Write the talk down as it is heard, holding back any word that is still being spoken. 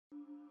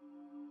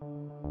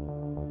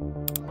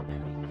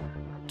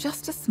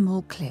Just a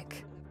small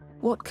click.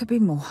 What could be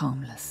more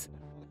harmless?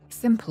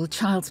 Simple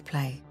child's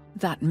play.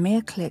 That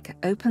mere click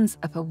opens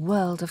up a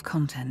world of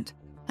content,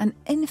 an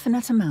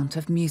infinite amount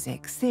of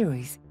music,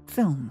 series,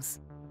 films.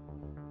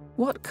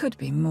 What could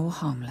be more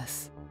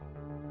harmless?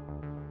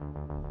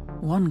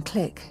 One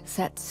click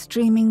sets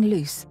streaming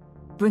loose,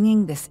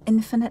 bringing this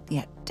infinite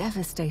yet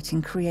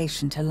devastating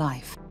creation to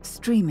life.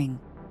 Streaming,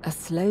 a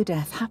slow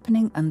death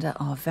happening under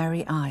our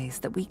very eyes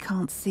that we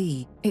can't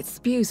see. It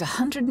spews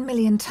 100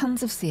 million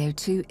tons of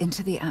CO2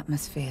 into the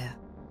atmosphere,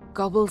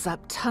 gobbles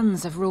up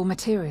tons of raw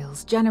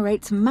materials,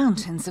 generates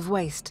mountains of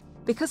waste.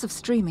 Because of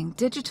streaming,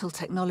 digital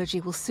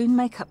technology will soon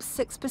make up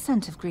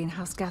 6% of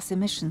greenhouse gas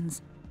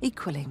emissions,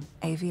 equaling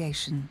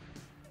aviation.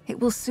 It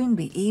will soon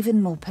be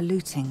even more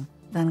polluting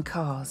than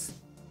cars.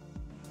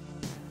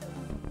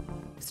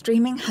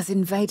 Streaming has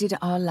invaded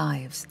our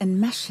lives,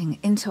 enmeshing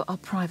into our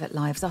private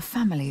lives, our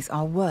families,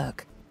 our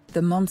work.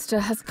 The monster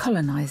has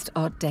colonized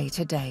our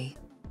day-to-day.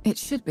 It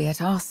should be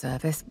at our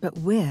service, but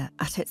we're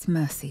at its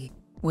mercy.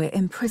 We're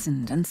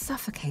imprisoned and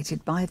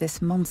suffocated by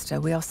this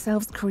monster we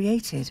ourselves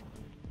created.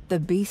 The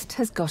beast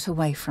has got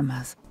away from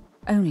us,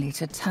 only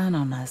to turn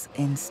on us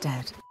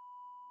instead.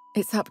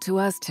 It's up to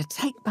us to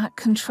take back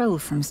control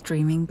from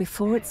streaming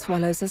before it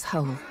swallows us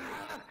whole.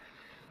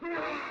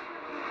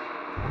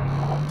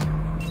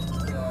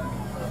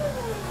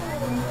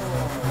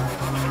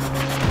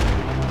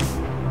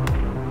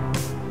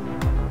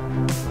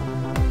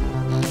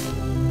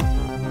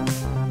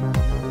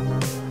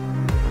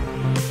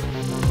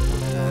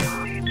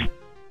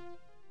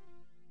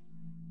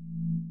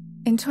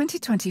 In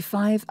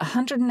 2025,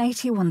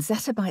 181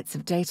 zettabytes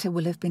of data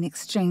will have been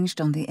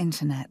exchanged on the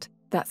internet.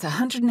 That's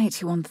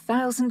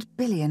 181,000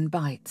 billion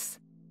bytes.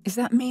 Is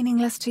that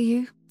meaningless to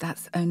you?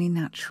 That's only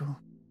natural.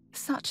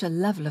 Such a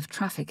level of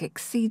traffic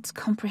exceeds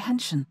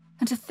comprehension.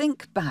 And to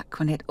think back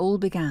when it all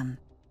began,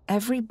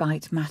 every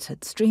byte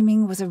mattered.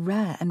 Streaming was a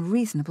rare and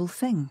reasonable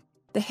thing.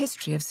 The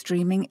history of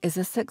streaming is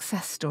a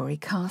success story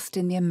cast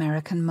in the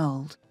American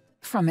mold.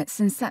 From its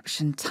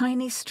inception,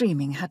 tiny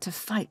streaming had to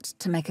fight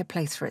to make a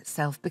place for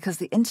itself because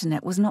the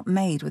internet was not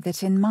made with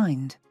it in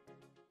mind.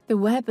 The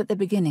web at the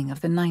beginning of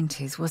the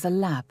 90s was a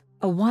lab,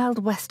 a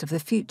wild west of the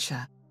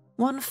future,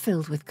 one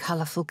filled with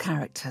colourful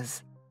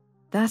characters.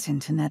 That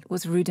internet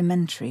was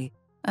rudimentary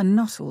and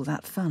not all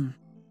that fun.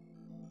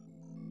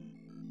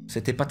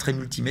 C'était pas très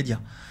multimédia.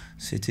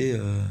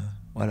 C'était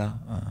voilà,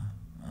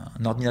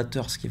 un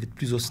ordinateur, ce qui avait de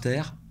plus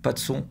austère, pas de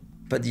son,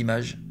 pas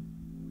d'image,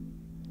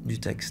 du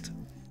texte.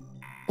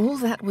 All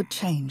that would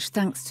change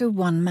thanks to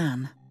one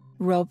man,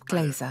 Rob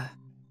Glazer.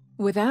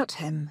 Without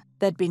him,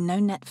 there'd be no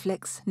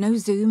Netflix, no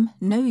Zoom,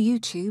 no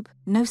YouTube,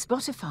 no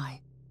Spotify.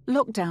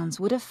 Lockdowns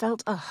would have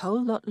felt a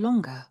whole lot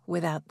longer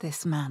without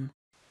this man.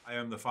 I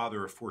am the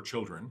father of 4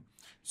 children,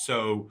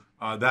 so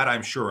that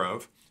I'm sure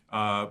of.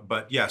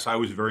 But yes, I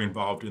was very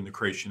involved in the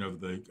creation of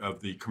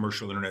the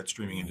commercial internet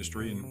streaming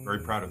industry and very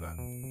proud of that.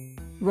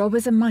 Rob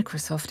is a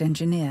Microsoft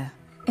engineer.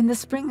 In the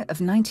spring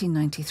of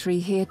 1993,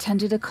 he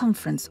attended a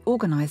conference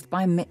organized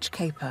by Mitch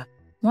Caper,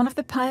 one of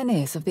the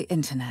pioneers of the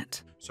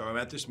internet. So I'm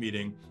at this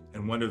meeting,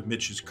 and one of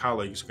Mitch's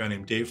colleagues, a guy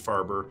named Dave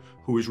Farber,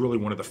 who is really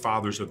one of the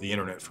fathers of the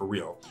internet for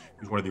real,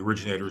 he's one of the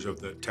originators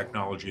of the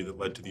technology that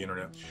led to the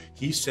internet,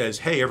 he says,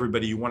 hey,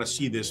 everybody, you want to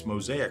see this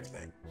Mosaic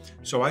thing?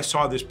 So I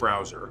saw this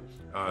browser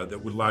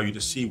that would allow you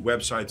to see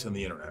websites on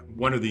the internet.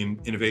 One of the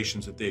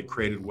innovations that they had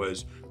created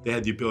was they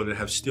had the ability to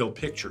have still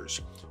pictures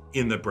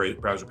in the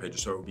browser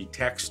pages, so it would be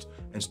text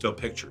and still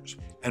pictures.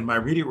 And my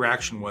immediate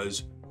reaction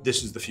was,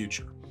 this is the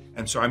future.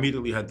 And so I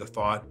immediately had the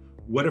thought,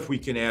 what if we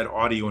can add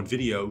audio and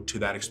video to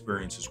that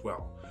experience as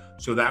well?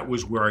 So that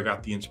was where I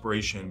got the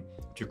inspiration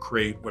to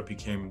create what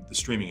became the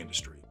streaming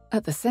industry.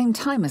 At the same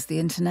time as the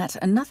internet,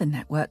 another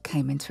network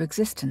came into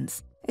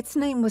existence. Its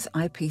name was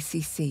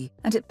IPCC,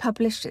 and it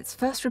published its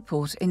first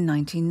report in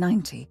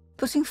 1990,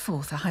 putting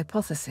forth a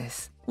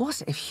hypothesis.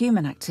 What if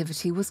human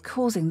activity was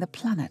causing the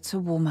planet to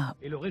warm up?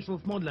 Et le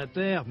réchauffement de la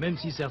Terre, même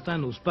si certains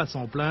n'osent pas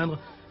s'en plaindre,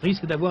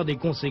 risque d'avoir des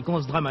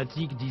conséquences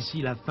dramatiques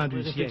d'ici la fin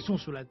du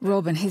siècle.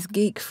 Rob and his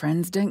geek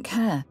friends don't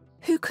care.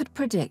 Who could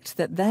predict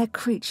that their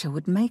creature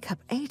would make up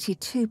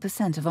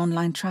 82% of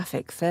online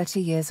traffic 30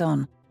 years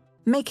on,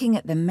 making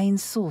it the main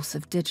source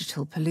of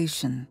digital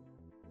pollution?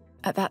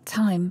 At that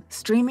time,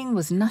 streaming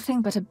was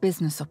nothing but a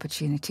business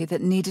opportunity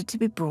that needed to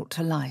be brought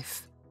to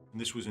life. And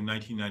this was in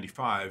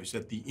 1995, is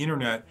that the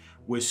internet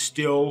was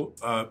still,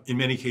 in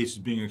many cases,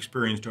 being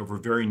experienced over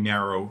very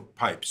narrow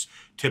pipes.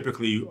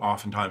 Typically,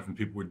 oftentimes when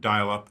people would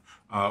dial up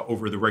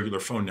over the regular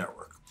phone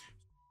network.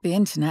 The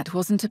internet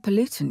wasn't a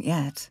pollutant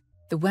yet.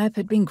 The web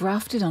had been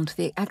grafted onto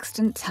the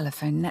extant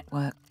telephone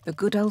network, the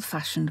good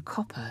old-fashioned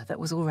copper that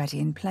was already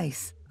in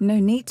place. No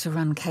need to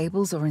run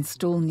cables or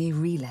install new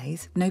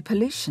relays, no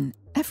pollution.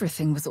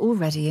 Everything was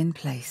already in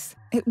place.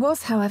 It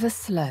was, however,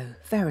 slow,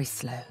 very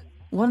slow.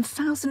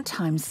 1,000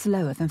 times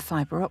slower than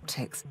fiber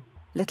optics.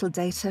 Little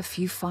data,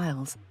 few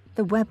files.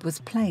 The web was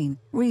plain,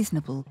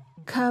 reasonable,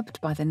 curbed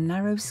by the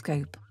narrow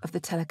scope of the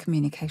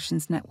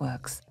telecommunications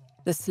networks.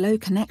 The slow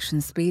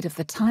connection speed of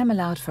the time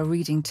allowed for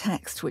reading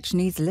text, which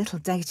needs little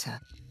data.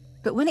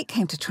 But when it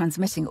came to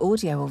transmitting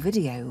audio or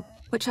video,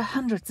 which are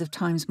hundreds of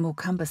times more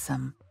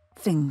cumbersome,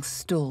 things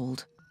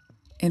stalled.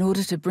 In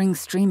order to bring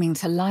streaming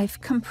to life,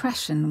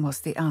 compression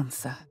was the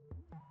answer.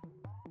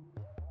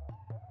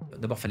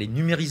 D'abord, il fallait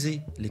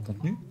numériser les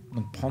contenus,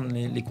 donc prendre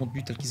les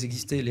contenus tels qu'ils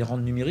existaient, les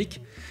rendre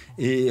numériques.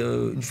 Et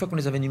une fois qu'on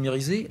les avait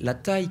numérisés, la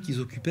taille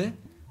qu'ils occupaient,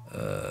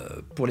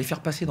 pour les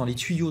faire passer dans les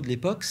tuyaux de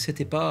l'époque,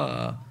 c'était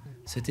pas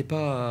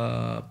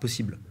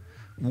possible.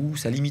 Ou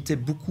ça limitait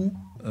beaucoup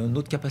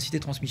notre capacité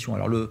de transmission.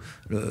 Alors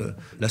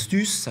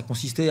l'astuce, ça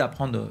consistait à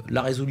prendre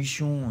la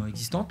résolution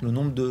existante, le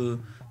nombre de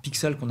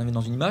pixels qu'on avait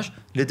dans une image,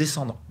 les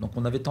descendre. Donc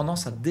on avait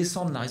tendance à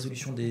descendre la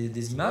résolution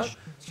des images,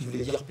 ce qui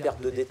voulait dire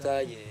perte de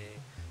détails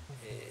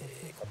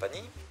et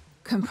compagnie.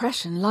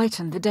 Compression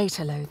lightened the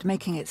data load,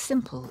 making it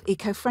simple,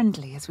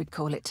 eco-friendly as we'd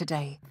call it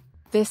today.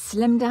 This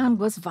slim down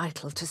was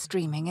vital to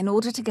streaming in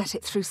order to get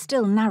it through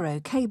still narrow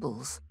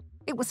cables.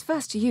 It was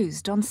first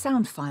used on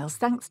sound files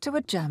thanks to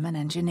a German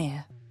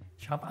engineer.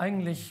 Ich habe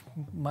eigentlich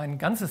mein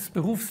ganzes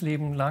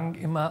Berufsleben lang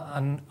immer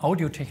an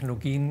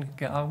Audiotechnologien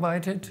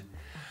gearbeitet.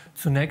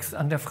 Zunächst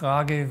an der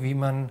Frage, wie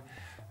man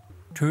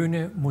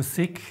Töne,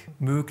 Musik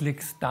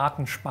möglichst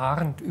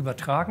datensparend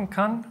übertragen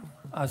kann,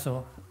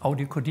 also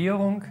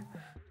Audiokodierung.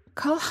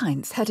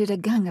 Karl-Heinz headed a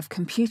gang of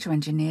computer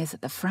engineers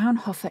at the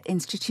Fraunhofer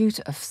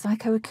Institute of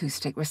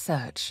Psychoacoustic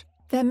Research.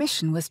 Their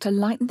mission was to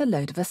lighten the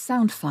load of a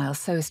sound file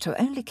so as to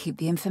only keep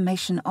the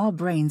information our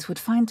brains would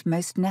find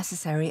most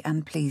necessary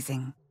and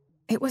pleasing.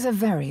 It was a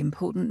very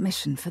important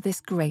mission for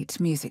this great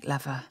music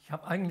lover. Ich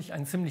habe eigentlich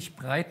einen ziemlich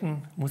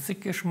breiten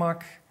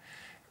Musikgeschmack,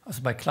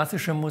 also bei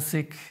klassischer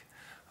Musik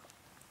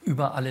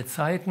über alle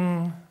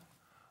Zeiten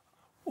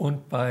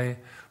und bei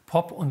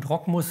Pop- und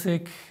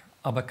Rockmusik,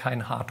 aber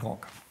kein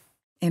Hardrock.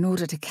 In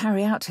order to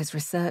carry out his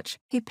research,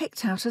 he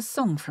picked out a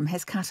song from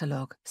his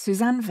catalogue,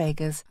 Suzanne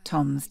Vega's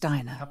Tom's Ich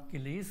Diner. habe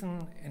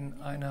gelesen in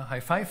einer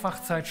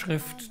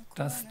Hi-Fi-Fachzeitschrift,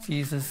 dass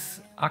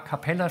dieses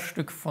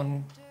A-Cappella-Stück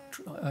von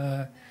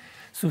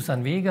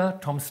Suzanne Vega,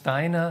 Tom's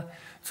Diner,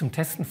 zum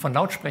Testen von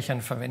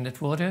Lautsprechern verwendet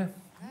wurde.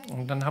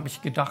 Und dann habe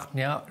ich gedacht,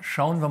 ja,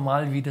 schauen wir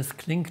mal, wie das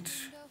klingt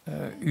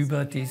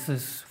über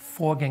dieses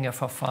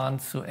Vorgängerverfahren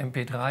zu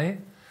MP3.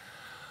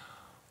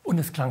 Und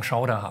es klang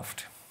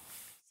schauderhaft.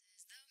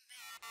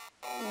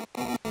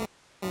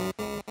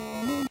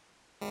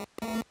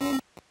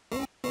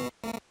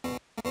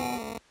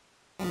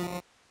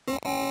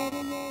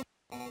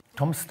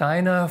 Tom's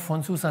Diner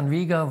von Suzanne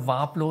Vega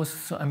war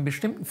bloß zu einem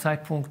bestimmten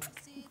Zeitpunkt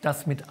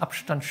das mit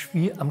Abstand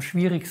am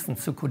schwierigsten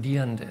zu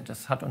kodierende.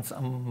 Das hat uns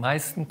am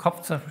meisten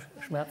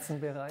Kopfschmerzen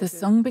bereitet. The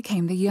song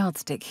became the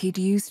yardstick he'd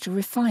used to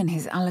refine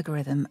his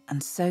algorithm,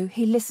 and so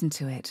he listened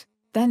to it,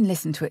 then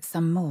listened to it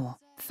some more,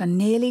 for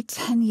nearly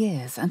 10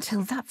 years,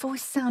 until that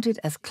voice sounded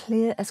as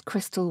clear as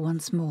crystal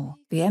once more.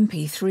 The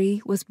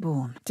MP3 was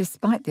born.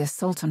 Despite the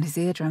assault on his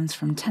eardrums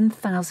from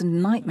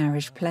 10,000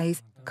 nightmarish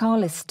plays,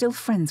 Carl is still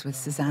friends with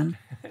Suzanne.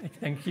 Ich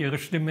denke, ihre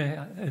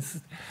Stimme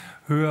ist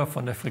höher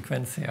von der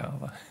Frequenz her.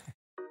 Aber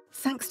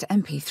Thanks to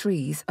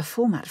MP3s, a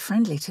format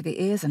friendly to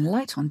the ears and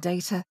light on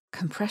data,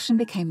 compression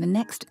became the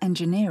next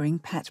engineering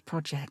pet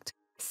project.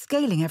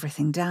 Scaling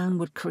everything down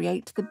would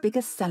create the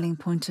biggest selling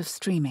point of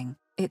streaming,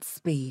 its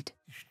speed.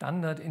 die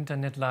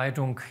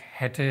Standard-Internetleitung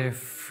hätte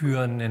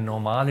für eine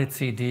normale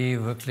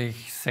CD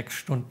wirklich 6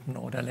 Stunden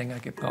oder länger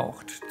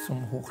gebraucht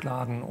zum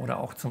Hochladen oder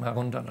auch zum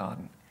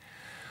Herunterladen.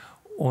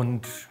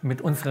 Und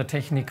mit unserer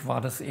Technik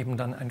war das eben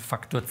dann ein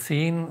Faktor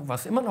 10,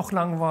 was immer noch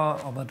lang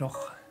war, aber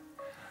doch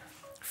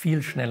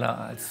viel schneller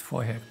als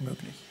vorher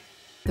möglich.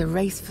 The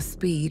race for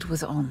speed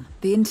was on.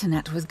 The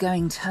internet was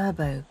going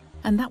turbo,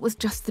 and that was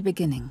just the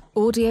beginning.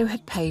 Audio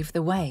had paved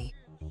the way.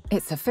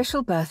 Its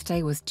official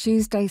birthday was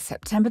Tuesday,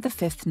 September the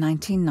 5th,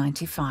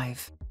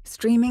 1995.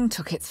 Streaming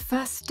took its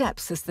first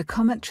steps as the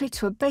commentary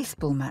to a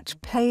baseball match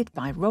played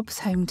by Rob's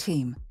home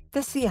team,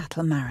 the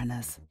Seattle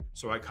Mariners.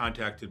 So I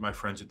contacted my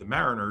friends at the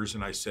Mariners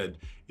and I said,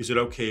 is it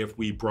okay if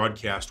we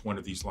broadcast one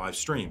of these live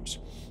streams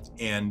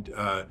and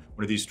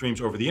one of these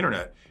streams over the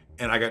internet?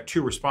 And I got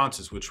 2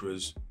 responses, which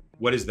was,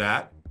 what is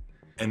that?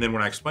 And then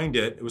when I explained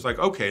it, it was like,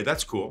 okay,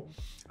 that's cool.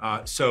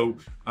 So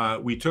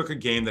we took a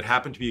game that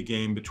happened to be a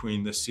game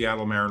between the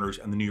Seattle Mariners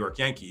and the New York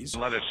Yankees.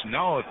 Let us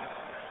know if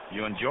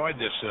you enjoyed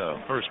this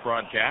first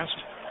broadcast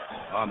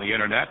on the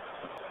internet,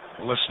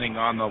 listening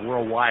on the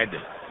World Wide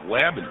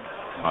Web in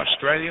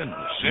Australia and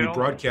Brazil. We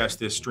broadcast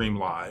this stream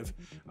live,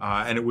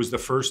 and it was the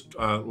first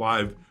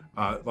live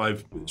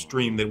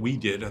stream that we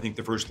did. I think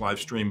the first live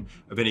stream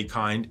of any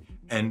kind,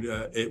 and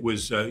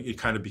it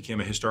kind of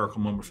became a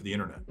historical moment for the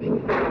internet.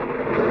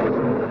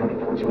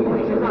 It's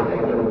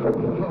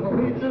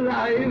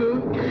alive!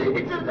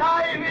 It's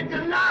alive! It's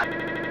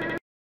alive!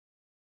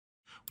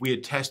 We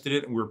had tested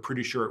it and we were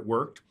pretty sure it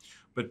worked,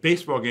 but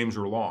baseball games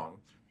are long.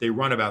 They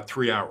run about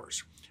 3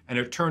 hours. And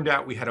it turned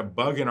out we had a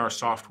bug in our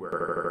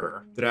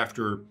software that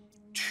after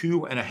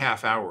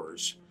 2.5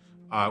 hours,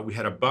 we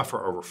had a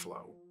buffer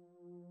overflow.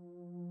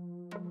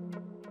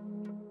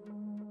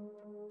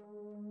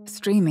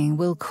 Streaming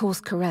will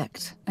course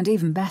correct, and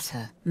even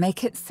better,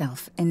 make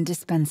itself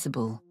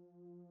indispensable.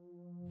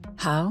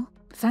 How?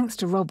 Thanks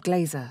to Rob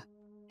Glazer,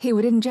 he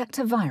would inject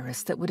a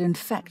virus that would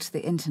infect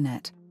the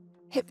internet,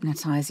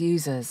 hypnotize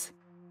users,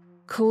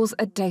 cause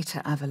a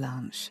data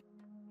avalanche,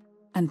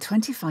 and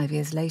 25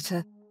 years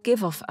later,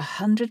 give off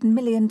 100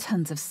 million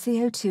tons of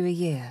CO2 a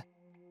year.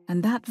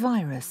 And that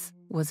virus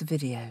was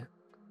video.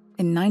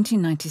 In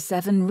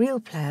 1997,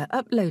 RealPlayer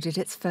uploaded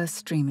its first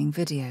streaming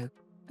video,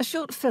 a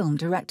short film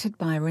directed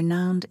by a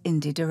renowned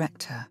indie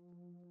director.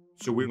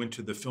 So we went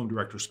to the film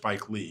director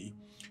Spike Lee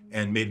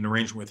and made an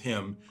arrangement with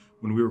him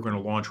when we were going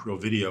to launch Real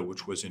Video,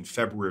 which was in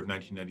February of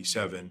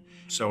 1997.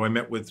 So I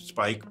met with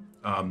Spike,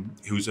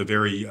 who's a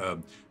very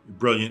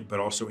brilliant but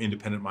also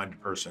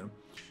independent-minded person,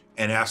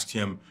 and asked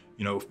him,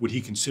 you know, would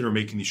he consider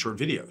making these short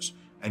videos?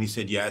 And he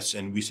said yes,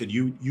 and we said,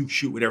 you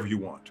shoot whatever you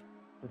want.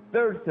 The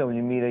third film,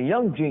 you meet a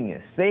young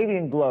genius,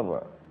 Savian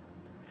Glover,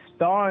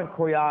 star and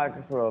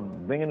choreographer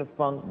of Bring the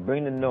Funk,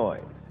 Bring the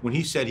Noise. When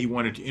he said he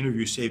wanted to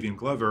interview Savian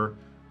Glover,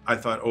 I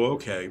thought, oh,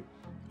 okay,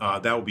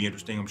 that will be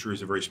interesting. I'm sure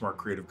he's a very smart,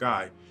 creative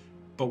guy.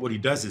 But what he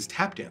does is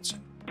tap dancing.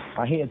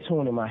 I hear a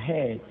tune in my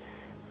head, you know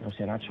what I'm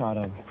saying, I try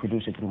to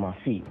produce it through my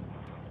feet.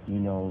 You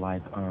know,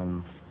 like,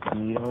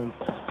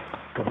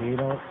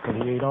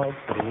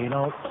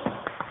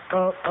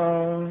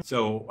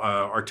 So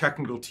our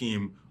technical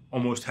team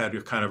almost had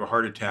a kind of a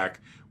heart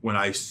attack when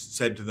I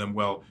said to them,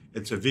 well,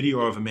 it's a video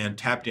of a man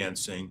tap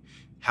dancing.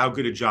 How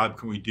good a job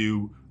can we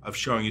do of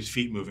showing his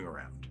feet moving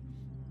around?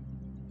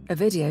 A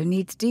video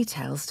needs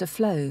details to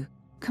flow.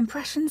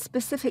 Compression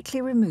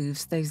specifically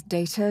removes those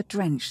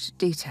data-drenched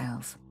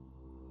details.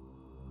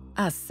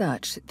 As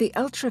such, the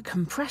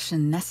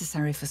ultra-compression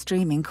necessary for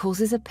streaming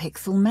causes a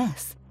pixel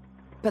mess.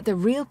 But the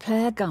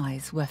RealPlayer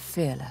guys were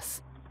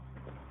fearless.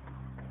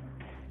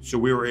 So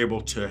we were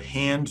able to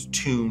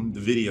hand-tune the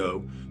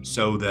video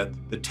so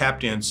that the tap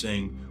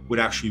dancing would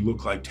actually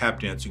look like tap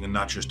dancing and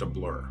not just a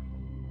blur.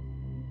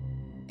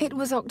 It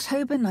was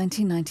October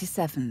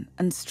 1997,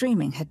 and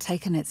streaming had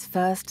taken its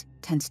first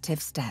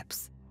tentative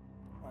steps.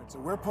 So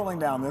we're pulling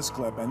down this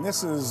clip, and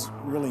this is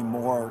really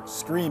more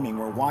streaming.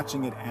 We're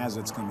watching it as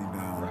it's coming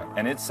down. Right.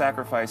 And it's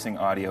sacrificing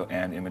audio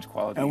and image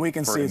quality. And we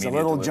can see it's a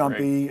little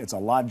jumpy, it's a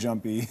lot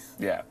jumpy.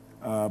 Yeah.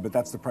 But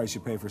that's the price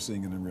you pay for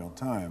seeing it in real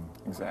time.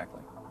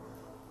 Exactly.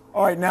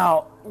 All right,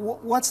 now,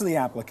 what's the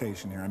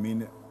application here? I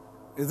mean,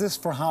 is this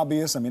for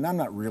hobbyists? I mean, I'm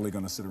not really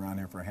going to sit around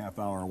here for a half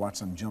hour or watch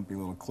some jumpy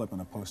little clip in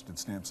a postage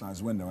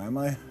stamp-sized window, am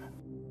I?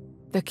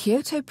 The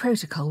Kyoto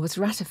Protocol was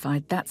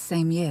ratified that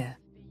same year.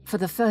 For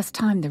the first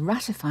time, the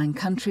ratifying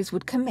countries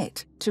would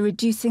commit to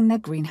reducing their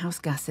greenhouse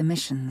gas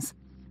emissions.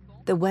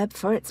 The web,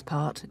 for its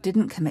part,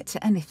 didn't commit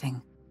to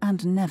anything,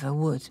 and never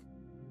would.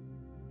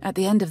 At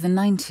the end of the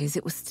 90s,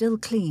 it was still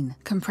clean.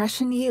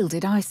 Compression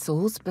yielded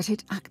eyesores, but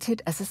it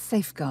acted as a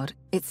safeguard.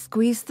 It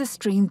squeezed the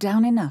stream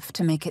down enough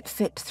to make it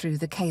fit through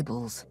the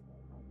cables.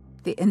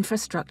 The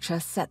infrastructure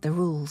set the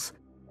rules.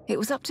 It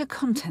was up to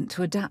content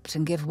to adapt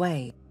and give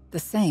way. The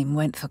same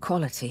went for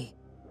quality.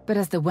 But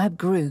as the web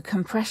grew,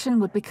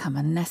 compression would become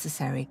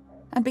unnecessary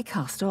and be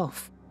cast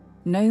off.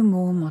 No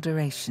more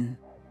moderation.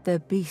 The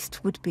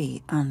beast would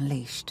be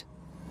unleashed.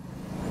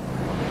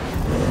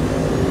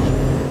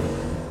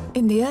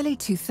 In the early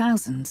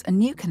 2000s, a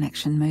new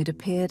connection mode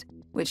appeared,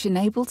 which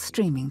enabled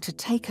streaming to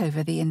take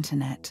over the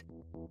internet.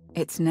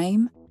 Its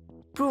name?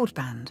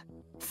 Broadband.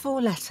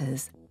 4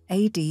 letters,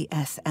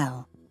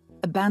 ADSL.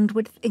 A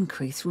bandwidth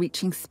increase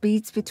reaching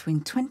speeds between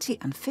 20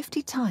 and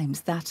 50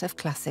 times that of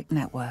classic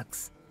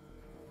networks.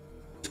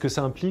 Ce que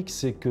ça implique,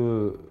 c'est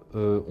que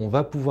on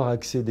va pouvoir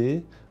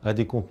accéder à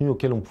des contenus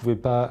auxquels on ne pouvait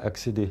pas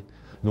accéder.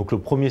 Donc le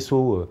premier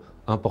saut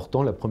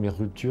important, la première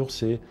rupture,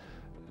 c'est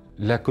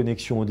la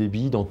connexion au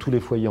débit dans tous les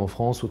foyers en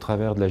France au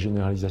travers de la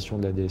généralisation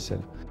de la DSL.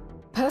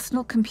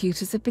 Personal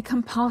computers have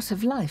become part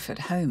of life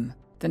at home.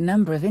 The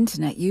number of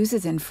internet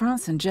users in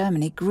France and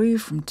Germany grew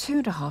from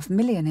 2.5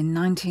 million in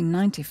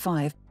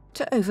 1995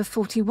 to over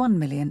 41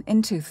 million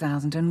in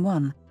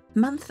 2001.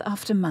 Month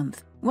after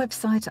month,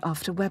 website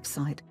after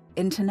website,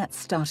 internet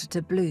started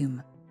to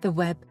bloom. The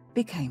web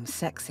became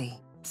sexy.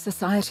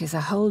 Society as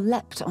a whole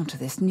leapt onto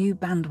this new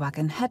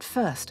bandwagon head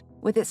first,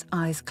 with its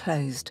eyes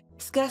closed,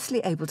 scarcely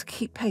able to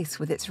keep pace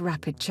with its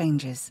rapid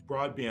changes.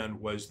 Broadband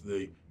was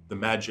the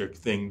magic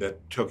thing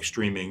that took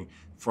streaming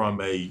from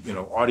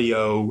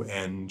audio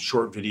and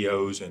short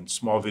videos and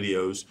small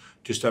videos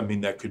to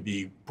something that could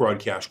be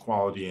broadcast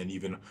quality and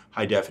even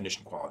high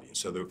definition quality. And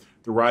so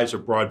the rise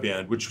of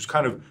broadband, which was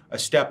kind of a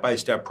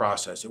step-by-step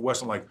process. It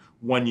wasn't like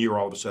 1 year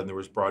all of a sudden there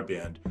was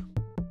broadband.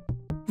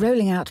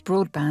 Rolling out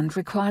broadband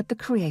required the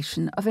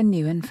creation of a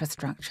new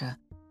infrastructure.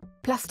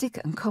 Plastic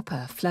and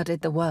copper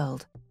flooded the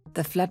world.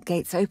 The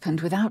floodgates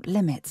opened without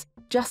limits,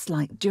 just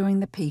like during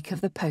the peak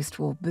of the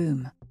post-war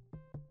boom.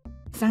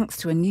 Thanks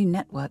to a new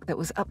network that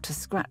was up to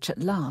scratch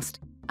at last,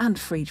 and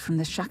freed from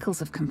the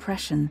shackles of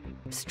compression,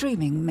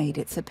 streaming made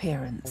its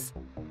appearance.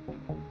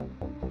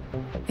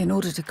 In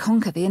order to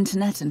conquer the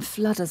internet and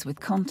flood us with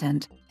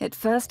content, it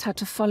first had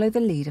to follow the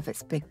lead of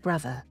its big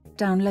brother,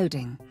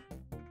 downloading.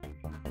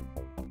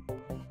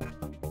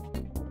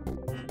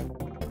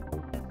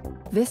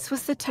 This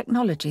was the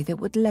technology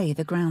that would lay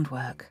the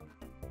groundwork.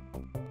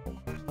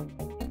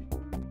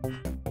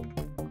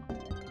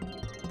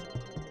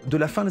 de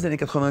la fin des années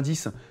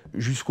 90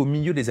 jusqu'au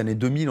milieu des années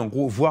 2000, en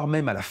gros, voire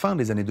même à la fin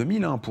des années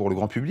 2000, hein, pour le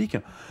grand public,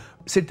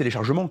 c'est le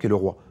téléchargement qui est le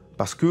roi.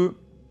 Parce que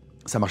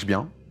ça marche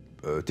bien,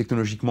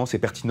 technologiquement c'est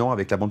pertinent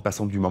avec la bande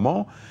passante du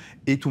moment,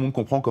 et tout le monde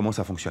comprend comment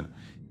ça fonctionne.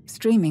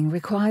 Streaming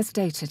requires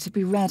data to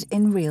be read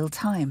in real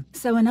time,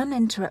 so an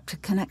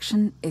uninterrupted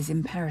connection is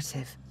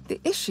imperative. The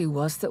issue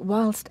was that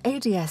whilst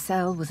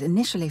ADSL was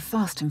initially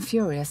fast and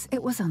furious,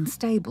 it was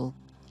unstable.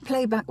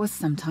 Playback was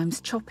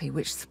sometimes choppy,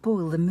 which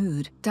spoiled the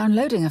mood.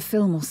 Downloading a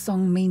film or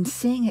song means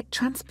seeing it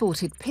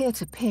transported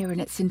peer-to-peer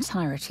in its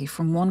entirety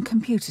from one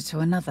computer to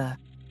another.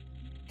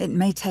 It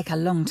may take a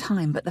long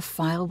time, but the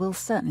file will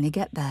certainly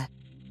get there.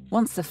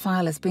 Once the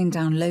file has been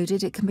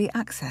downloaded, it can be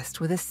accessed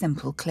with a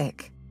simple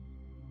click.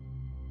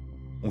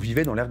 On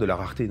vivait dans l'ère de la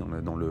rareté dans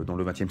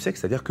le XXe siècle,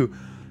 c'est-à-dire que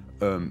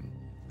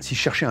si je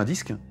cherchais un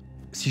disque,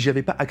 si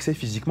j'avais pas accès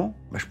physiquement,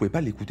 je pouvais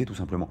pas l'écouter tout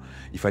simplement.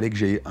 Il fallait que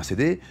j'aie un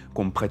CD,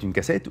 qu'on me prête une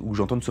cassette, ou que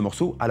j'entende ce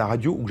morceau à la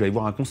radio, ou que j'aille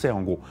voir un concert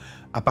en gros.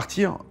 À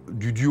partir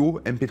du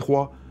duo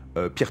MP3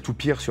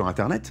 peer-to-peer sur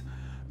Internet,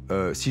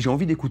 si j'ai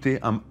envie d'écouter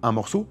un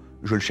morceau,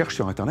 je le cherche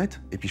sur Internet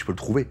et puis je peux le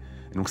trouver.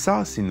 Et donc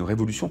ça, c'est une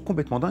révolution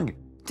complètement dingue.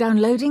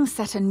 Downloading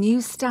set a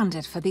new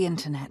standard for the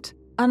Internet.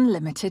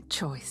 Unlimited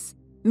choice.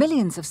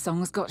 Millions of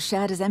songs got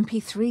shared as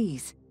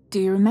MP3s. Do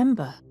you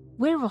remember?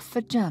 We're off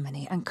for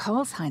Germany and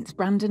Karl-Heinz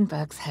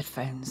Brandenburg's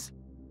headphones.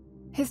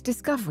 His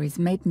discoveries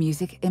made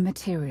music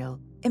immaterial,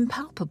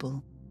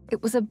 impalpable.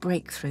 It was a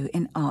breakthrough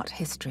in art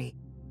history.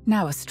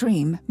 Now a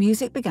stream,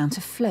 music began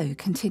to flow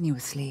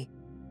continuously.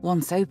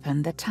 Once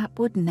open, the tap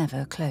would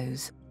never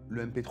close.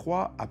 Le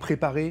MP3 a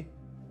préparé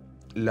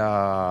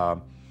la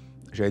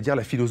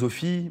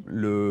philosophie,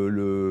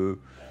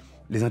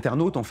 les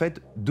internautes en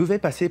fait devaient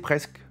passer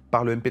presque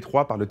par le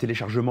MP3, par le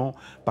téléchargement,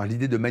 par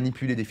l'idée de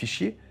manipuler des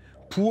fichiers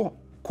pour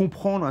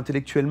comprendre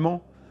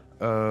intellectuellement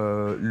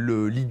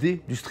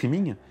l'idée du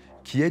streaming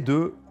qui est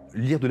de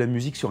lire de la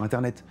musique sur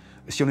Internet.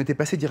 Si on était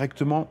passé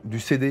directement du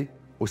CD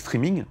au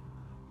streaming,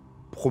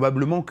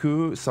 probablement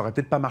que ça aurait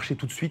peut-être pas marché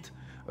tout de suite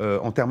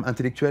en termes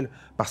intellectuels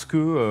parce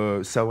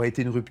que ça aurait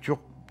été une rupture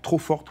trop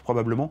forte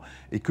probablement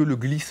et que le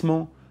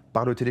glissement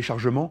par le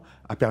téléchargement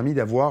a permis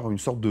d'avoir une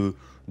sorte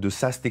de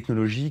sas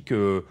technologique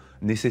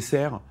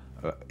nécessaire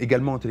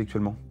également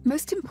intellectuellement.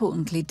 Most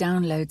importantly,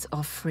 downloads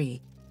are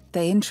free.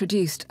 They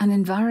introduced an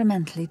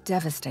environmentally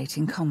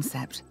devastating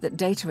concept that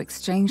data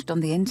exchanged on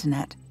the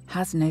internet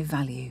has no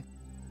value.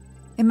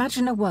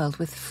 Imagine a world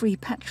with free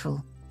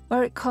petrol,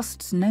 where it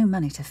costs no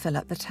money to fill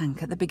up the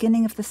tank at the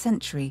beginning of the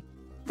century.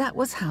 That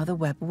was how the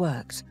web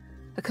worked,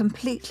 a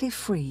completely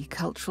free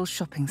cultural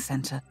shopping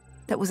centre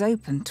that was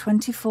open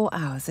 24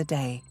 hours a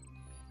day.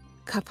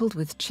 Coupled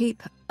with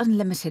cheap,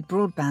 unlimited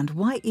broadband,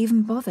 why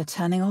even bother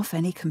turning off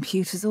any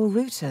computers or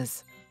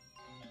routers?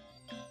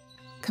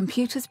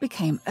 Computers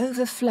became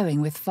overflowing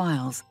with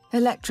files,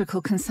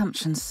 electrical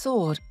consumption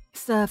soared,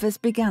 servers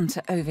began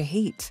to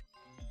overheat.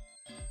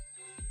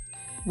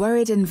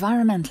 Worried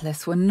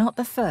environmentalists were not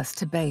the first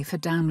to bay for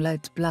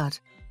download blood.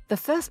 The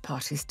first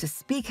parties to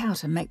speak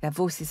out and make their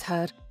voices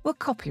heard were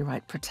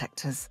copyright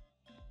protectors.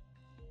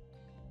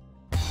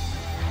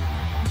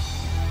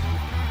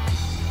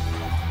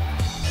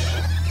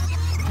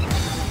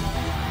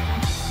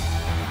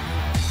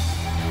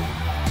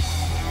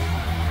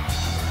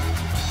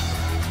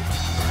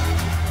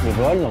 Le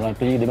vol, dans un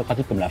pays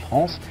démocratique comme la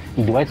France,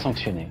 il doit être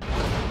sanctionné.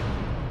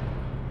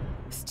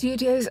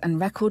 Studios and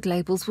record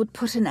labels would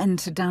put an end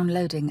to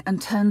downloading and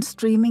turn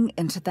streaming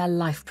into their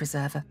life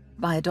preserver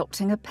by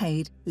adopting a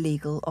paid,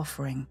 legal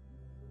offering.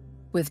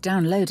 With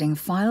downloading,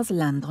 files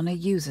land on a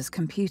user's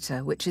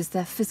computer, which is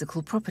their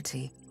physical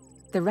property.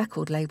 The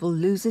record label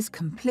loses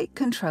complete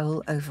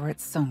control over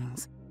its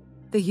songs.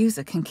 The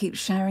user can keep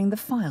sharing the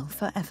file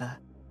forever.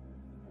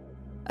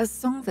 A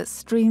song that's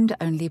streamed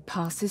only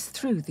passes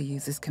through the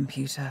user's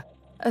computer,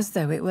 as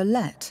though it were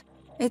let.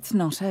 It's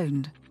not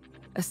owned.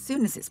 As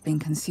soon as it's been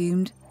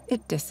consumed,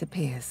 it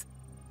disappears.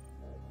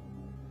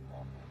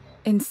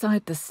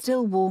 Inside the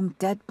still warm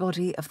dead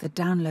body of the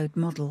download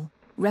model,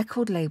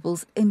 record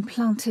labels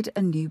implanted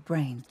a new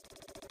brain.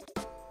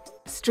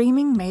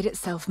 Streaming made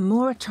itself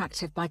more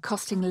attractive by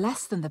costing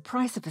less than the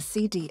price of a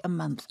CD a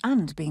month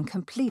and being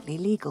completely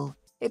legal.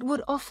 It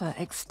would offer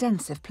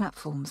extensive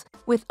platforms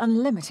with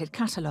unlimited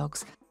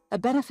catalogues, a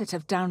benefit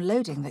of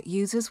downloading that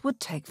users would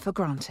take for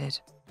granted.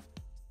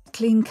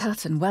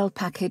 Clean-cut and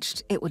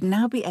well-packaged, it would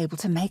now be able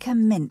to make a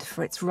mint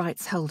for its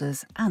rights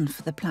holders and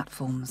for the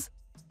platforms.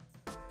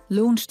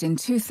 Launched in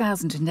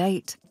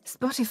 2008,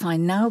 Spotify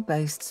now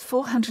boasts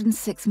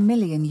 406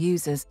 million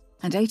users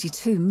and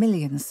 82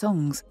 million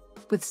songs,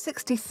 with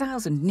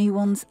 60,000 new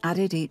ones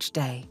added each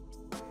day.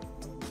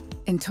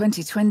 In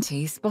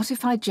 2020,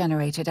 Spotify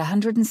generated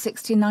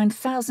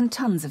 169,000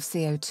 tons of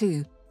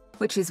CO2,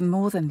 which is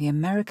more than the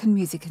American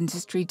music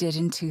industry did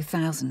in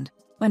 2000,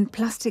 when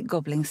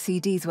plastic-gobbling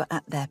CDs were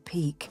at their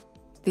peak.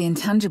 The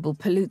intangible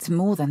pollutes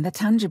more than the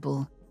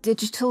tangible.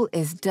 Digital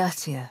is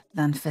dirtier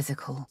than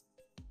physical.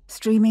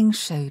 Streaming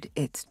showed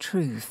its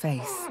true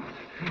face.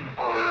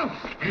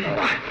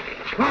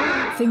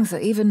 Things are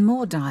even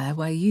more dire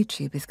where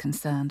YouTube is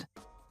concerned.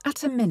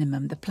 At a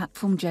minimum, the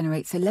platform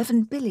generates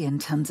 11 billion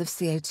tonnes of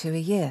CO2 a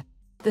year,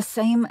 the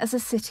same as a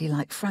city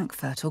like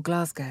Frankfurt or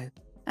Glasgow.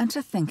 And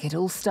to think it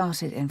all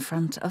started in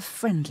front of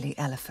friendly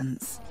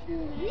elephants.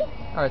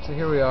 All right, so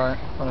here we are in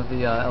front of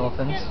the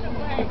elephants.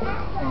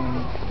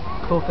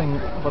 Cool thing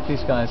about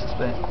these guys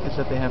is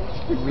that they have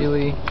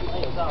really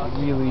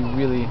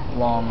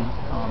long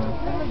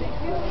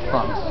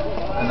trunks,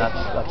 and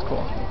that's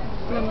cool.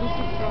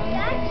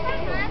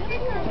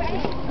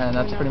 And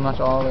that's pretty much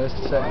all there is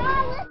to say.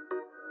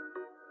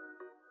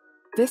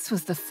 This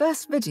was the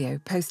first video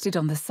posted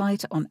on the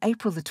site on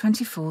April the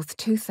 24th,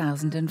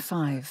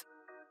 2005.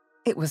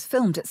 It was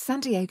filmed at San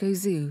Diego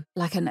Zoo,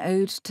 like an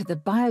ode to the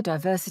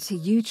biodiversity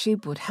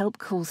YouTube would help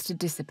cause to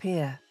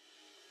disappear.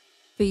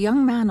 The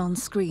young man on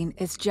screen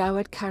is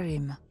Jawed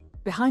Karim.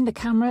 Behind the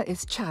camera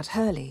is Chad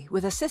Hurley,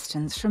 with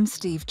assistance from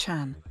Steve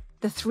Chan.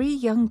 The three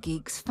young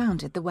geeks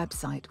founded the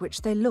website,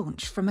 which they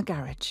launched from a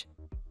garage.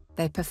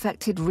 They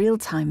perfected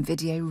real-time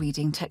video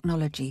reading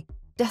technology,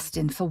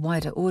 destined for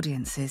wider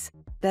audiences.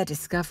 Their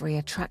discovery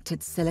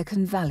attracted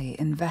Silicon Valley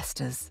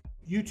investors.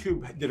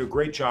 YouTube did a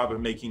great job of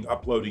making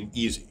uploading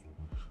easy.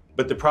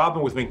 But the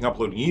problem with making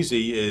uploading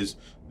easy is,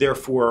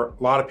 therefore,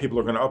 a lot of people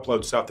are going to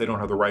upload stuff they don't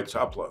have the rights to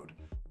upload.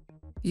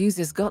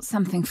 Users got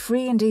something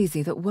free and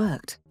easy that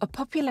worked, a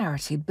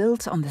popularity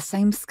built on the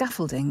same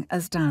scaffolding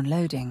as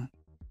downloading.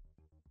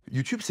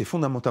 YouTube, c'est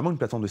fondamentalement une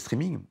plateforme de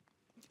streaming,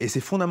 et c'est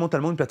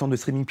fondamentalement une plateforme de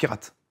streaming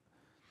pirate.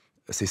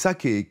 C'est ça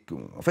qui est...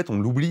 En fait, on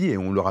l'oublie et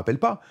on ne le rappelle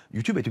pas.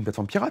 YouTube est une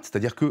plateforme pirate,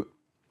 c'est-à-dire que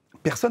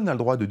personne n'a le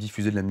droit de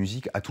diffuser de la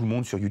musique à tout le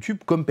monde sur YouTube,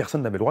 comme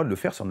personne n'avait le droit de le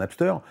faire sur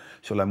Napster,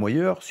 sur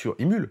LimeWire, sur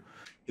Emule.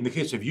 In the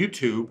case of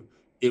YouTube,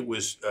 it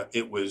was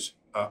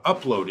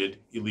uploaded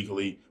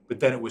illegally, but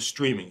then it was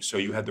streaming, so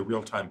you had the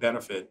real-time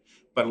benefit.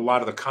 But a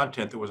lot of the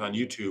content that was on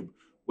YouTube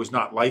was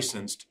not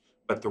licensed,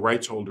 but the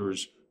rights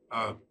holders,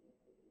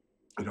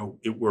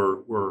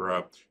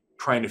 were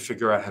trying to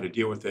figure out how to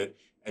deal with it,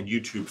 and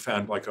YouTube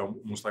found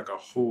almost like a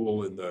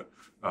hole in the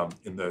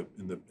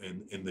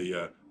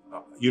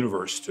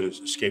universe to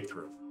escape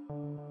through.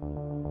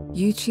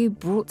 YouTube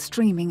brought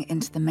streaming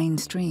into the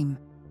mainstream.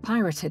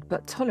 Pirated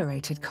but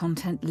tolerated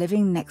content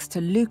living next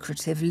to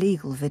lucrative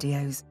legal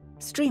videos.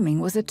 Streaming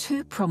was a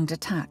two-pronged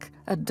attack,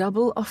 a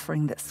double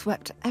offering that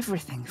swept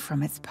everything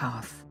from its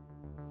path.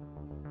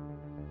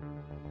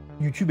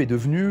 YouTube est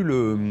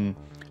devenu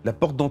la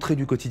porte d'entrée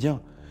du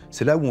quotidien.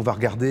 C'est là où on va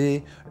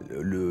regarder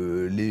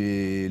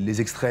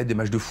les extraits des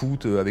matchs de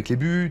foot avec les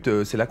buts,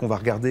 c'est là qu'on va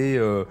regarder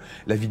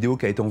la vidéo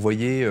qui a été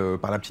envoyée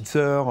par la petite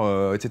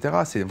sœur, etc.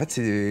 En fait,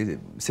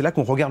 c'est là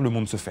qu'on regarde le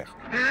monde se faire.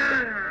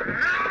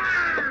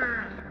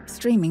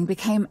 Streaming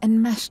became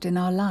enmeshed in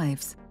our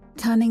lives,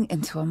 turning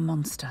into a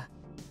monster.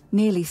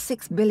 Nearly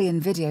 6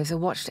 billion videos are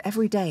watched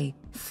every day,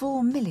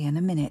 4 million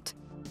a minute.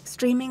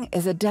 Streaming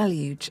is a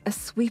deluge, a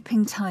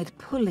sweeping tide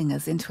pulling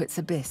us into its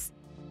abyss.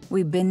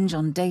 We binge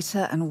on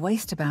data and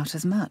waste about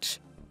as much.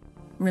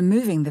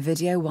 Removing the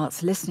video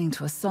whilst listening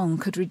to a song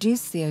could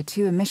reduce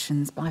CO2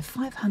 emissions by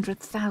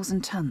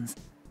 500,000 tonnes.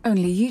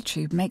 Only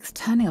YouTube makes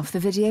turning off the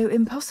video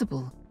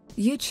impossible.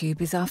 YouTube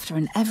is after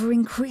an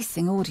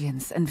ever-increasing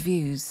audience and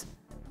views.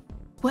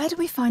 Where do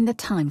we find the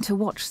time to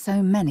watch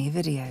so many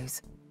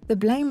videos? The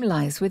blame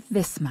lies with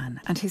this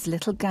man and his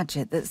little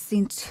gadget that's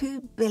seen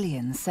 2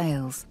 billion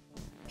sales.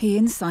 He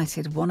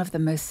incited one of the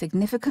most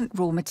significant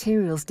raw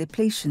materials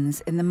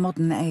depletions in the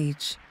modern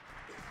age.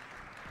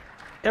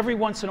 Every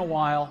once in a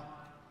while,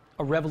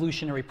 a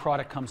revolutionary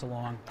product comes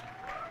along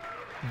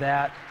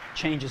that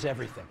changes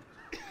everything.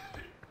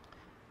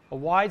 A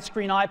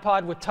widescreen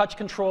iPod with touch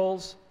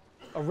controls,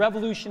 a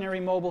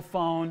revolutionary mobile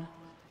phone,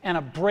 and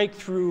a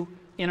breakthrough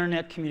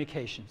internet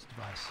communications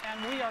device.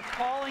 And we are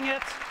calling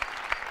it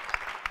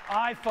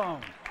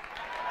iPhone.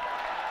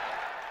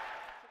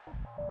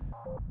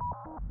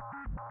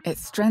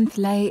 Its strength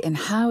lay in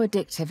how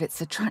addictive its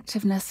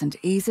attractiveness and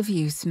ease of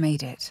use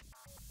made it.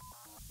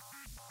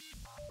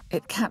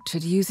 It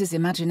captured users'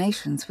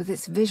 imaginations with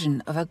its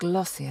vision of a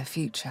glossier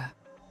future.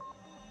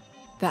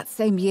 That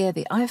same year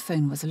the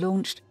iPhone was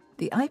launched,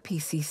 the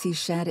IPCC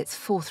shared its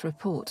fourth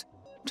report.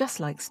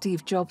 Just like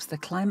Steve Jobs, the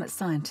climate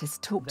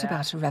scientist talked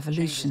about a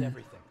revolution.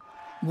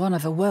 One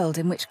of a world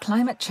in which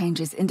climate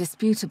change is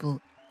indisputable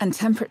and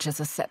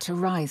temperatures are set to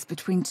rise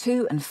between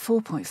 2 and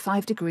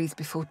 4.5 degrees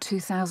before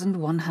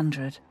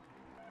 2100.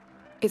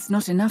 It's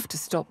not enough to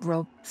stop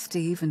Rob,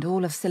 Steve, and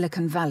all of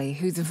Silicon Valley,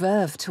 whose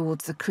verve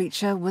towards the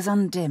creature was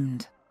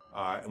undimmed.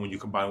 And when you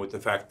combine with the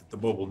fact that the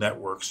mobile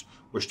networks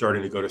were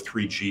starting to go to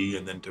 3G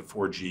and then to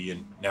 4G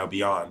and now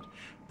beyond,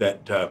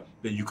 that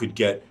you could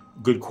get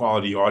good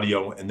quality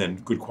audio and then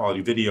good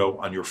quality video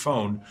on your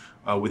phone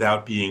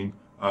without being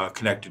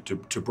connected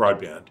to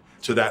broadband.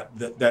 So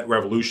that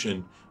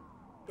revolution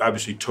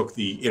obviously took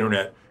the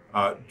internet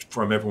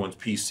from everyone's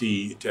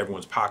PC to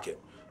everyone's pocket.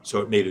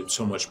 So it made it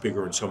so much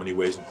bigger in so many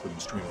ways, including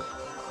streaming.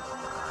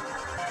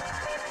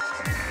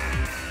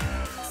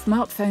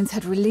 Smartphones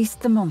had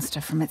released the monster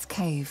from its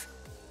cave.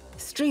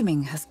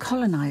 Streaming has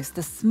colonized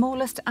the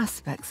smallest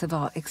aspects of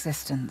our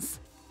existence.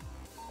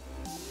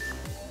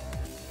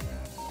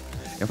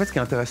 Et en fait, ce qui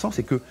est intéressant,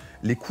 c'est que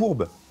les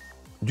courbes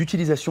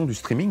d'utilisation du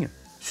streaming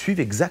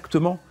suivent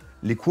exactement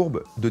les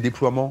courbes de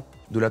déploiement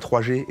de la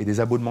 3G et des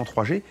abonnements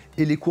 3G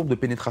et les courbes de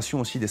pénétration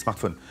aussi des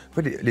smartphones. En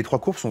fait, les trois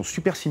courbes sont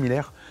super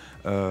similaires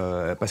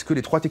parce que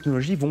les trois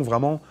technologies vont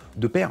vraiment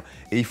de pair.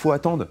 Et il faut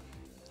attendre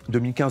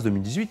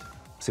 2015-2018.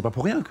 C'est pas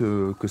pour rien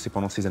que c'est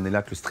pendant ces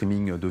années-là que le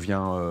streaming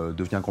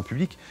devient grand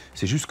public.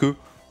 C'est juste que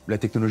la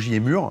technologie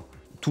est mûre,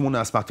 tout le monde a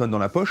un smartphone dans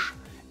la poche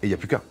et il n'y a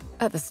plus qu'un.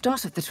 At the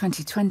start of the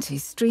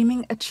 2020s,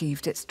 streaming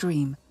achieved its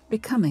dream,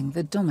 becoming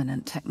the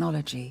dominant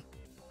technology.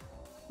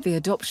 The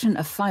adoption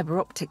of fibre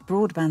optic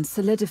broadband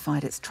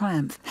solidified its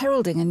triumph,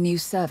 heralding a new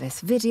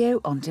service, video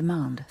on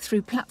demand,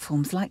 through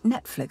platforms like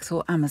Netflix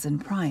or Amazon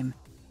Prime.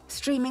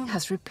 Streaming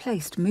has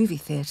replaced movie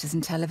theatres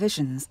and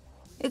televisions.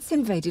 It's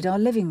invaded our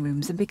living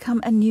rooms and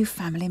become a new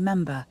family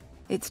member.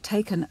 It's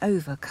taken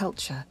over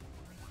culture.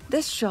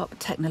 This sharp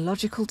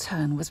technological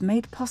turn was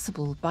made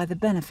possible by the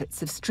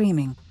benefits of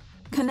streaming.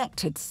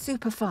 Connected,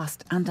 super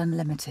fast and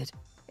unlimited.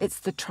 It's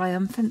the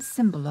triumphant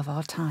symbol of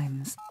our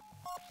times.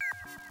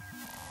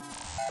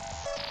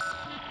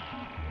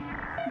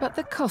 But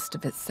the cost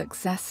of its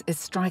success is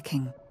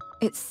striking.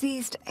 It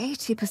seized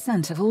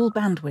 80% of all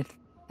bandwidth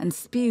and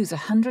spews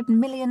 100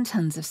 million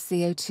tons of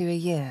CO2 a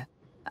year,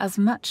 as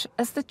much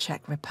as the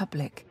Czech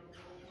Republic.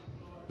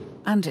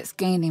 And it's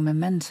gaining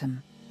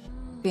momentum.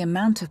 The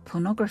amount of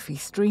pornography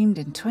streamed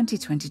in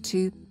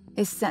 2022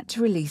 is set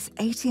to release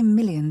 80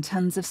 million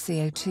tons of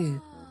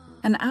CO2,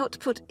 an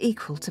output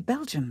equal to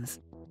Belgium's.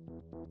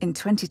 In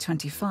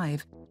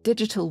 2025,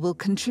 digital will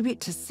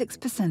contribute to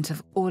 6%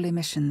 of all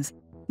emissions,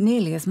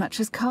 nearly as much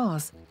as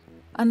cars.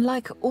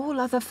 Unlike all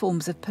other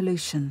forms of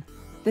pollution,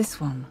 this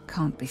one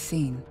can't be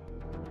seen.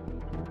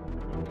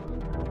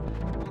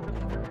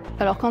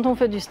 Alors quand on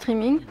fait du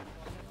streaming,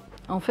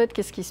 en fait,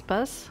 qu'est-ce qui se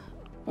passe?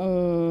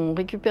 On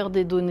récupère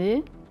des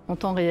données en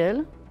temps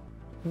réel,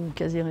 ou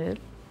quasi réel,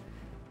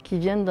 qui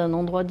viennent d'un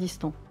endroit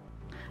distant.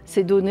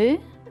 Ces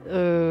données,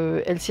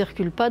 elles ne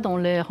circulent pas dans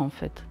l'air, en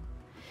fait.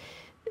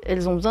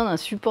 Elles ont besoin d'un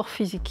support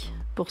physique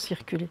pour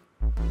circuler.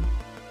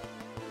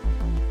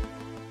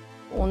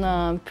 On a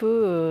un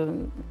peu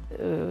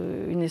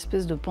une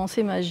espèce de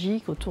pensée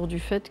magique autour du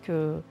fait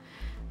que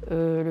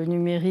le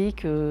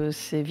numérique,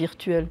 c'est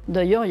virtuel.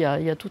 D'ailleurs, il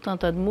y a tout un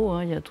tas de mots,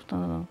 hein, il y a tout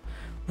un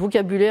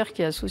vocabulaire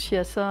qui est associé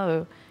à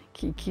ça,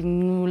 qui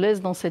nous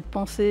laisse dans cette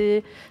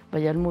pensée. Il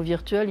y a le mot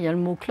virtuel, il y a le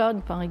mot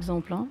cloud, par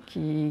exemple, hein,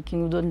 qui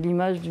nous donne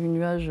l'image du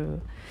nuage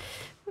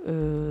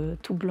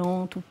tout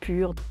blanc, tout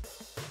pur.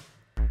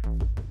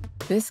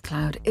 This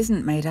cloud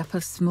isn't made up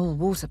of small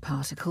water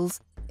particles.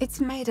 It's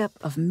made up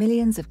of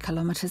millions of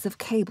kilometers of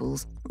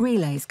cables,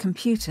 relays,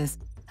 computers,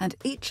 and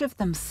each of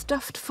them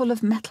stuffed full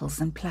of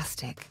metals and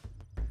plastic.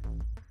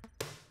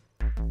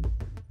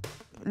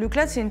 Le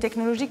cloud, c'est une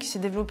technologie qui s'est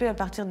développée à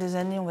partir des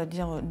années, on va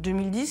dire,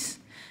 2010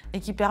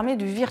 et qui permet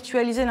de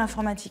virtualiser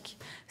l'informatique.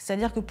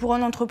 C'est-à-dire que pour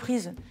une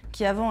entreprise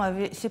qui avant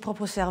avait ses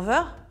propres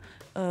serveurs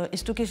et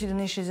stockait ses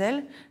données chez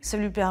elle, ça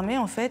lui permet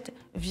en fait,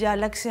 via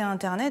l'accès à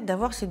Internet,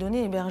 d'avoir ses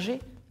données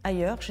hébergées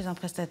ailleurs, chez un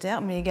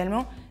prestataire, mais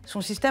également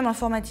son système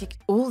informatique.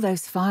 All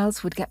those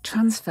files would get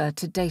transferred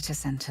to data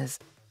centers.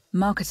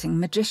 Marketing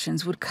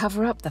magicians would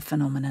cover up the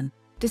phenomenon,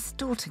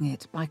 distorting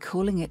it by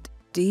calling it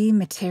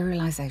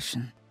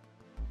dematerialization.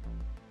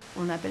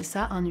 On appelle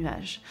ça un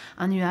nuage.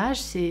 Un nuage,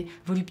 c'est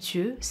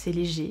voluptueux, c'est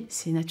léger,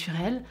 c'est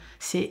naturel,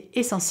 c'est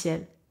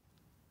essentiel.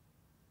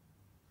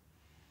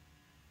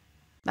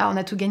 Là, on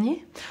a tout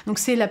gagné. Donc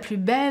c'est la plus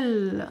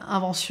belle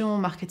invention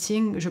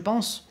marketing, je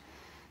pense,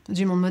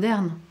 du monde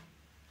moderne.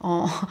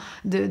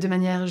 De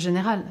manière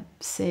générale,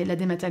 la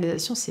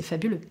dématérialisation, c'est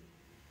fabuleux.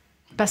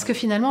 Parce que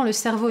finalement, le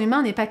cerveau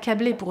humain n'est pas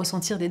câblé pour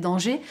ressentir des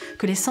dangers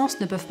que les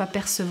sens ne peuvent pas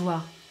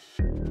percevoir.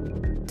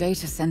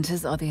 Data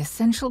centers are the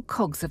essential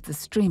cogs of the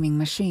streaming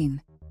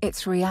machine,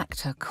 its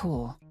reactor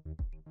core.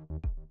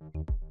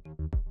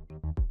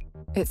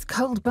 Its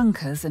cold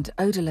bunkers and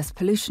odorless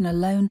pollution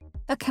alone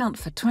account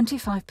for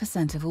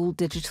 25% of all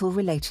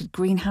digital-related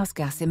greenhouse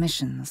gas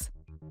emissions.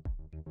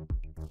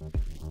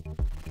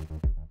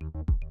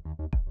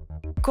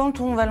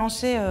 Quand on va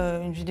lancer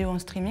une vidéo en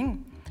streaming,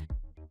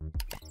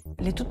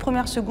 les toutes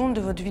premières secondes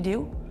de votre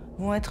vidéo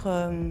vont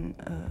être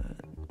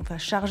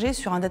chargées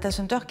sur un data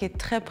center qui est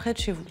très près de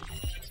chez vous.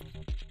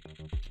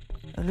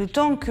 Le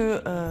temps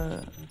que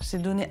ces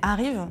données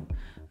arrivent,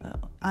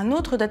 un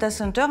autre data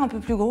center un peu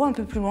plus gros, un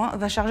peu plus loin,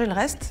 va charger le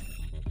reste.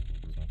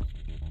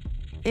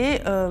 Et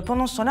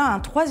pendant ce temps-là, un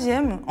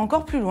troisième,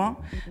 encore plus loin,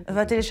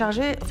 va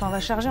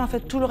charger en fait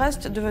tout le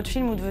reste de votre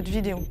film ou de votre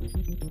vidéo.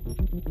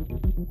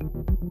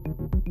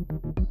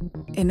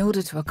 In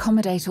order to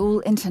accommodate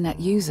all internet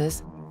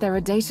users, there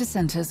are data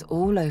centers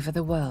all over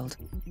the world.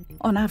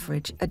 On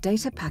average, a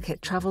data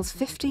packet travels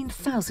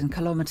 15,000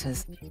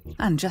 kilometers,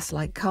 and just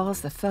like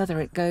cars, the further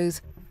it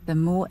goes, the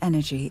more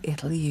energy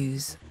it'll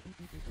use.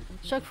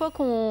 Chaque fois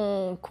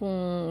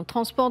qu'on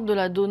transporte de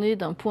la donnée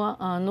d'un point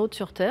à un autre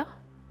sur Terre,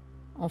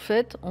 en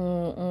fait,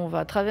 on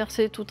va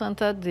traverser tout un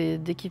tas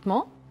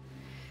d'équipements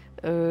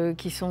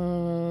qui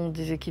sont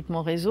des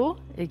équipements réseau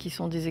et qui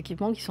sont des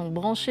équipements qui sont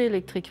branchés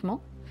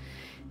électriquement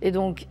Et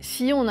donc,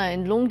 si on a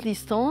une longue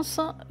distance,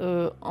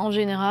 en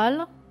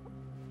général,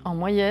 en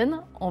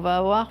moyenne, on va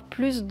avoir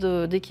plus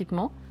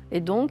d'équipement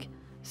et donc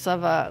ça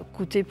va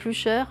coûter plus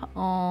cher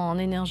en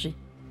énergie.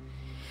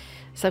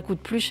 Ça coûte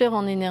plus cher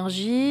en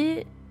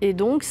énergie et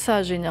donc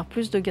ça génère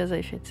plus de gaz à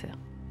effet de serre.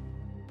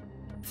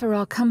 For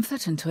our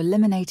comfort and to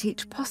eliminate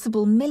each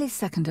possible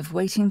millisecond of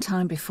waiting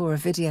time before a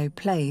video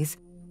plays,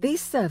 these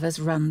servers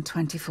run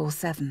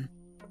 24/7.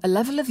 A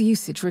level of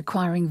usage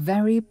requiring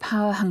very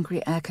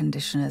power-hungry air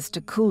conditioners to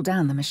cool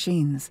down the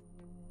machines.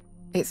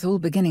 It's all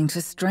beginning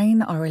to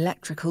strain our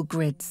electrical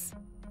grids.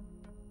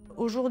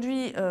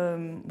 Aujourd'hui,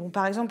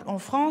 par exemple, en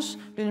France,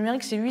 le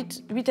numérique, c'est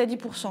 8 à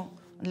 10%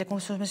 de la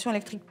consommation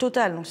électrique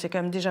totale, donc c'est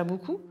quand même déjà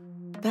beaucoup.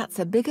 That's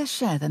a bigger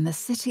share than the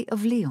city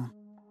of Lyon.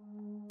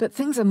 But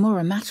things are more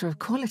a matter of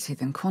quality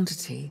than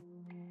quantity.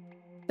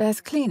 There's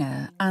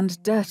cleaner and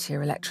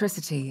dirtier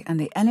electricity, and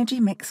the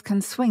energy mix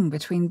can swing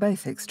between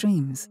both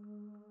extremes.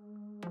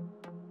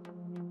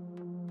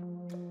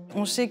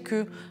 On sait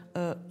que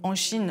en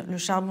Chine, le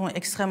charbon est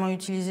extrêmement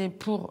utilisé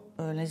pour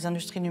les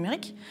industries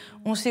numériques.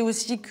 On sait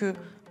aussi que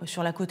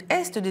sur la côte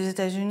est des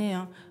États-Unis,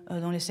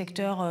 dans les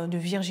secteurs de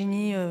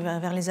Virginie,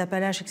 vers les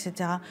Appalaches,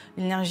 etc.,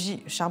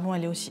 l'énergie charbon,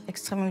 elle est aussi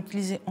extrêmement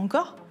utilisée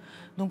encore.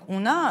 Donc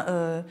on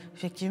a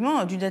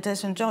effectivement du data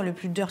center le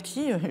plus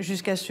dirty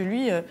jusqu'à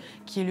celui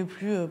qui est le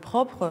plus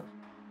propre.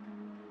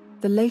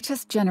 The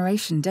latest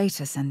generation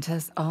data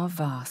centers are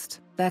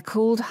vast. They're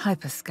called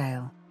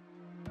hyperscale.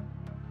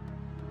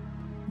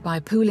 By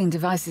pooling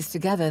devices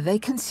together, they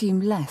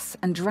consume less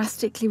and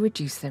drastically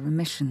reduce their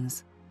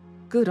emissions.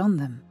 Good on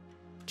them.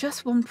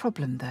 Just one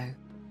problem, though.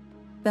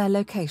 Their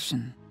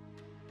location.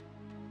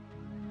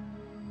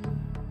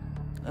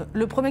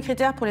 Le premier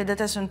critère pour les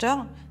data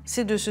centers,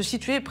 c'est de se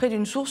situer près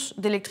d'une source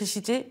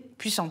d'électricité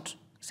puissante.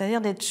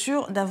 C'est-à-dire d'être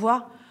sûr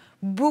d'avoir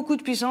beaucoup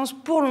de puissance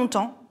pour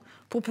longtemps,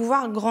 pour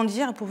pouvoir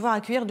grandir et pouvoir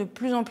accueillir de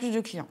plus en plus de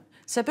clients.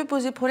 Ça peut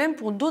poser problème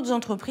pour d'autres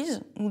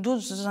entreprises ou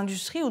d'autres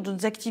industries ou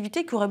d'autres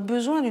activités qui auraient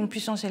besoin d'une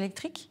puissance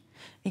électrique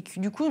et qui,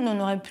 du coup, n'en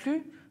auraient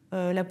plus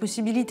la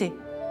possibilité.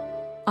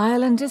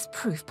 Ireland is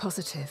proof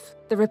positive.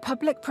 The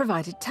Republic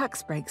provided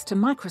tax breaks to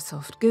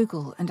Microsoft,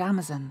 Google, and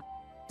Amazon.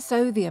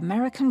 So the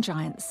American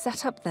giants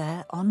set up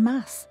there en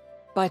masse.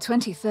 By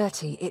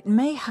 2030, it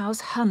may house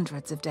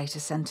hundreds of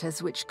data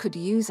centers which could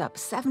use up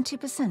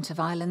 70% of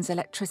Ireland's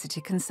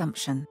electricity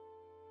consumption.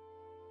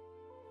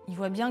 Ils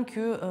voient bien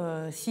que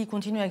s'ils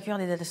continuent à accueillir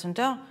des data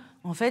centers,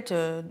 en fait,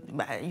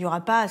 il n'y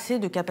aura pas assez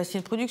de capacité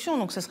de production,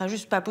 donc ça ne sera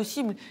juste pas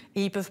possible.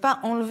 Et ils ne peuvent pas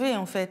enlever,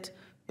 en fait,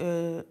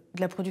 de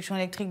la production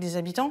électrique des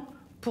habitants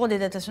pour des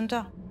data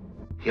centers.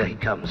 Here he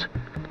comes.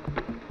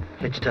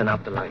 Let's turn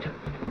out the light.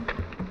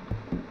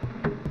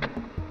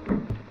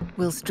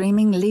 Will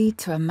streaming lead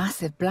to a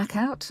massive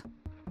blackout?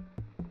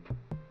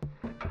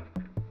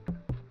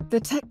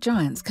 The tech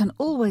giants can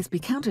always be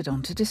counted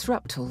on to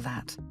disrupt all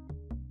that.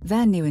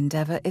 Their new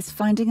endeavour is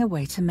finding a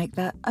way to make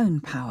their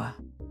own power.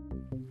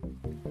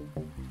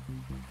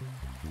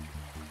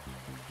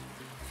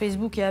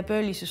 Facebook et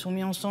Apple, ils se sont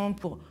mis ensemble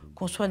pour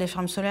construire des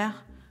fermes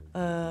solaires.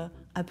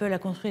 Apple a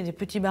construit des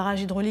petits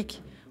barrages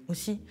hydrauliques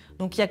aussi.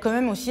 Donc il y a quand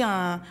même aussi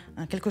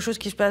quelque chose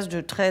qui se passe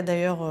de très,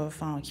 d'ailleurs,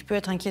 qui peut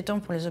être inquiétant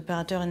pour les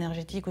opérateurs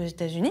énergétiques aux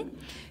États-Unis.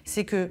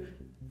 C'est que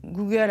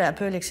Google,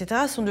 Apple,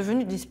 etc. sont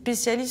devenus des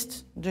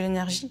spécialistes de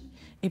l'énergie.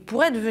 Et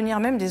pourraient devenir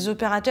même des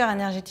opérateurs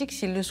énergétiques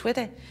s'ils le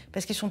souhaitaient.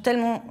 Parce qu'ils sont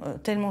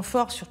tellement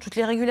forts sur toutes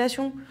les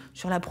régulations,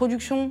 sur la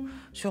production,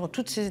 sur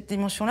toutes ces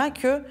dimensions-là,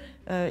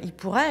 qu'ils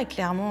pourraient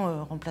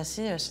clairement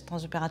remplacer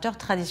certains opérateurs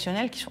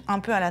traditionnels qui sont un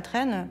peu à la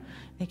traîne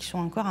et qui sont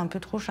encore un peu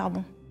trop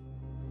charbon.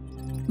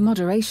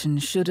 Moderation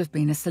should have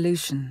been a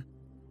solution.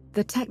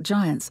 The tech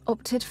giants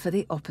opted for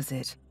the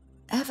opposite.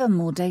 Ever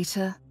more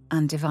data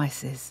and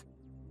devices.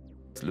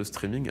 Le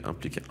streaming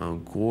implique un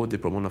gros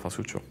déploiement de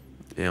l'infrastructure.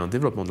 Et un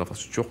développement de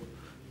l'infrastructure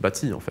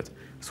bâti en fait,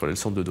 que ce soit les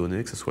centres de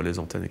données, que ce soit les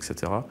antennes,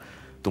 etc.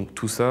 Donc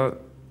tout ça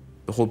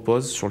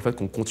repose sur le fait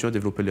qu'on continue à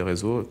développer les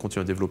réseaux, qu'on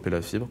continue à développer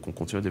la fibre, qu'on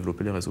continue à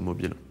développer les réseaux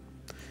mobiles.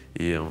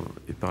 Et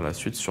par la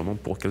suite, sûrement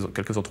pour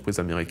quelques entreprises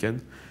américaines,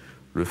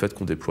 le fait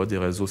qu'on déploie des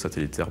réseaux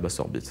satellitaires basse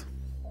orbite.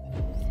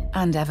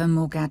 And ever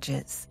more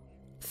gadgets.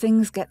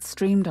 Things get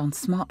streamed on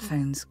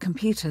smartphones,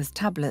 computers,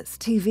 tablets,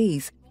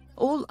 TVs,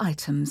 all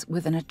items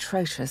with an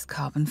atrocious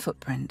carbon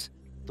footprint.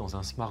 Dans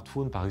un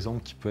smartphone, par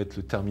exemple, qui peut être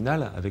le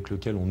terminal avec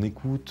lequel on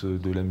écoute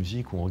de la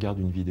musique ou on regarde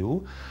une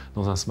vidéo,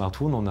 dans un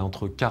smartphone, on a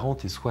entre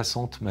 40 et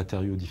 60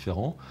 matériaux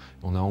différents.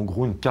 On a en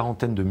gros une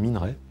quarantaine de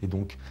minerais. Et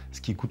donc,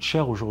 ce qui coûte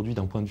cher aujourd'hui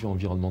d'un point de vue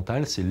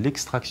environnemental, c'est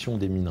l'extraction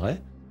des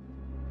minerais.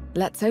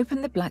 Let's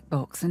open the black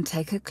box and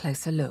take a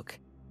closer look.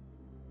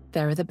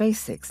 There are the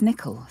basics: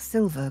 nickel,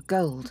 silver,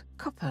 gold,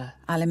 copper,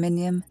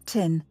 aluminium,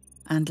 tin,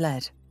 and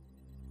lead.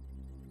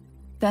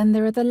 Then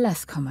there are the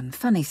less common,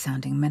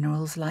 funny-sounding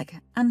minerals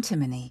like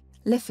antimony,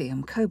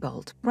 lithium,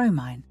 cobalt,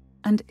 bromine,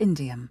 and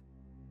indium.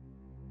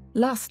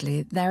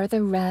 Lastly, there are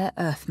the rare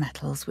earth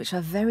metals which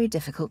are very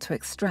difficult to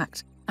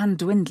extract and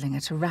dwindling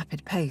at a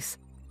rapid pace.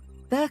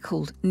 They're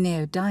called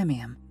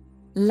neodymium,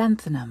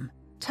 lanthanum,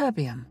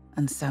 terbium,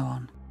 and so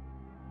on.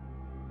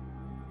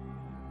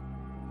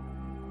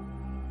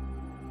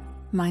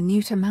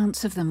 Minute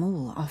amounts of them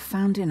all are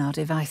found in our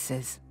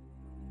devices.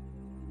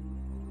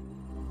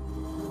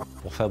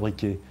 Pour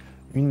fabriquer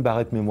une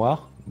barrette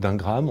mémoire d'1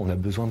 gramme, on a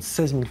besoin de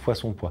 16 000 fois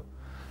son poids.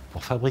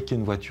 Pour fabriquer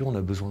une voiture, on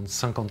a besoin de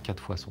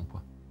 54 fois son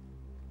poids.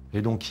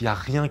 Et donc, il n'y a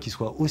rien qui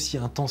soit aussi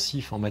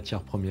intensif en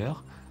matière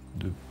première,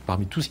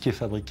 parmi tout ce qui est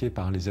fabriqué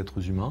par les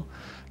êtres humains,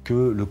 que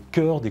le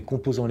cœur des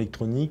composants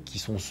électroniques qui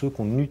sont ceux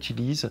qu'on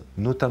utilise,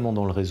 notamment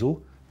dans le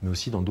réseau, mais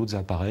aussi dans d'autres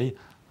appareils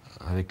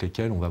avec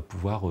lesquels on va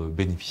pouvoir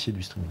bénéficier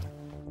du streaming.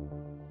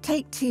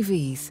 Take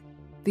TVs,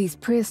 these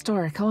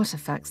prehistoric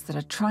artifacts that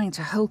are trying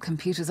to hold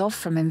computers off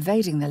from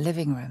invading the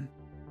living room.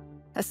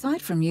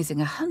 Aside from using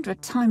 100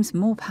 times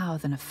more power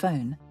than a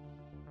phone,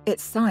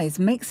 its size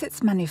makes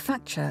its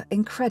manufacture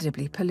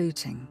incredibly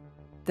polluting.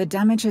 The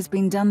damage has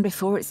been done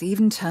before it's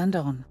even turned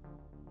on.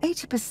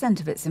 80%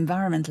 of its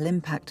environmental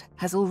impact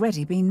has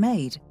already been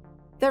made.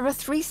 There are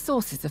 3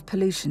 sources of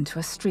pollution to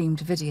a streamed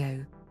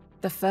video.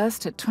 The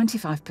first, at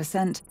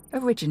 25%,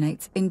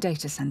 originates in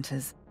data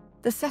centers.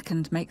 The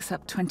second makes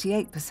up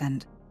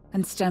 28%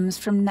 and stems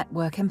from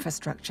network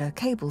infrastructure,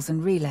 cables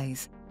and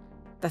relays.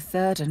 The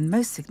third and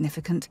most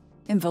significant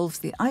involves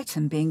the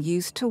item being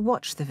used to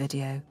watch the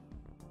video,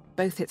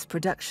 both its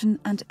production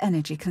and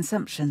energy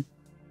consumption,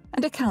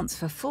 and accounts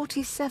for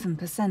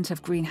 47%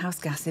 of greenhouse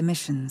gas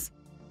emissions.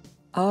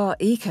 Our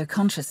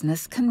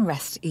eco-consciousness can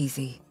rest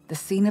easy. The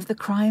scene of the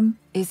crime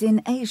is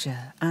in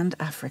Asia and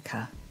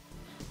Africa.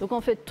 Donc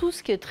en fait, tout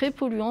ce qui est très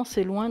polluant,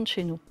 c'est loin de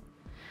chez nous.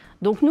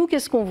 Donc nous,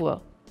 qu'est-ce qu'on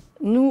voit?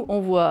 Nous, on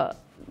voit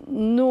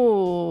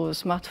nos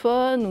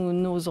smartphones ou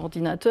nos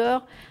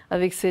ordinateurs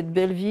avec cette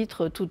belle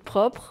vitre toute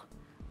propre,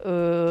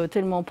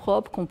 tellement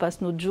propre qu'on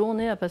passe notre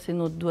journée à passer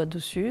notre doigt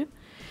dessus.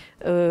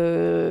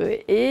 C'est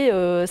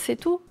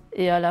tout.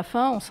 Et à la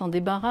fin, on s'en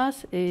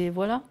débarrasse et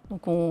voilà.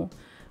 Donc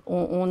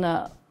on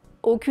n'a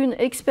aucune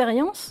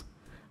expérience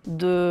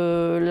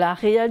de la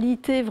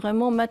réalité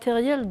vraiment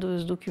matérielle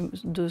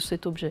de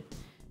cet objet.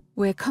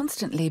 We're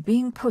constantly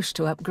being pushed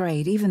to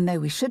upgrade even though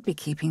we should be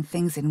keeping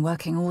things in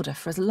working order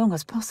for as long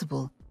as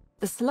possible.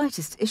 The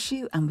slightest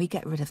issue and we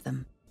get rid of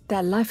them.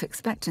 Their life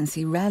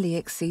expectancy rarely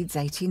exceeds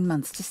 18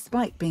 months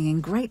despite being in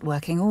great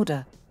working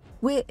order.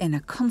 We're in a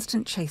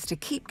constant chase to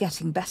keep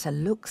getting better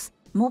looks,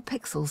 more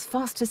pixels,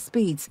 faster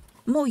speeds,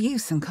 more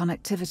use and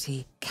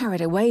connectivity.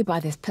 Carried away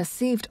by this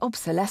perceived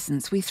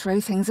obsolescence, we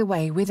throw things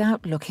away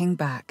without looking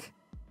back.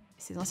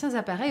 Ces anciens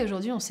appareils,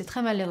 aujourd'hui, on sait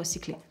très mal les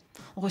recycler.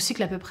 On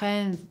recycle à peu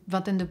près une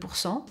vingtaine de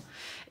 %.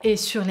 Et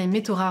sur les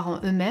métaux rares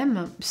en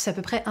eux-mêmes, c'est à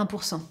peu près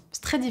 1%.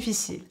 C'est très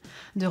difficile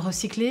de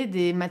recycler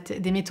des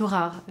métaux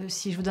rares.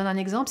 Si je vous donne un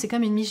exemple, c'est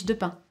comme une miche de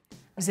pain.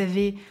 Vous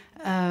avez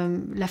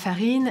la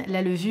farine,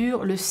 la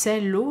levure, le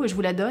sel, l'eau, et je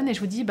vous la donne et je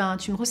vous dis,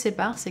 tu me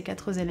resépares ces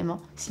 4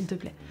 éléments, s'il te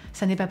plaît.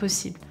 Ça n'est pas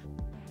possible.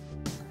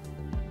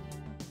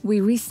 We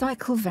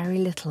recycle very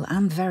little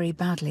and very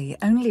badly,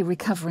 only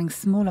recovering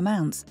small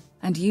amounts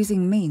and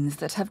using means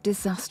that have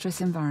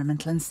disastrous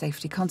environmental and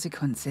safety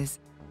consequences.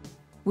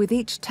 With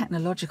each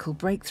technological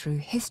breakthrough,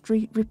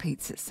 history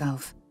repeats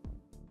itself.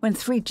 When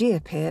 3G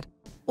appeared,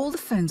 all the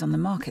phones on the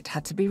market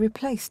had to be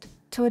replaced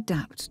to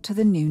adapt to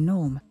the new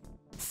norm.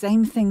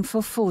 Same thing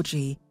for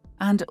 4G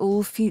and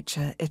all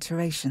future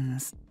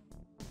iterations.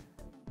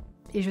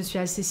 Et je suis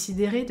assez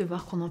sidérée de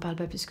voir qu'on n'en parle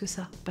pas plus que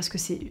ça, parce que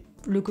c'est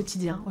le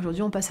quotidien.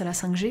 Aujourd'hui, on passe à la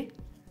 5G.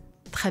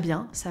 Très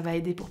bien, ça va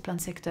aider pour plein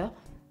de secteurs.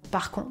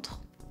 Par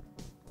contre,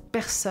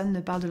 personne ne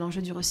parle de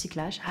l'enjeu du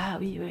recyclage. Ah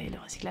oui, le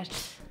recyclage,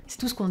 c'est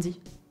tout ce qu'on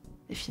dit.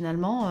 Et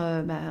finalement,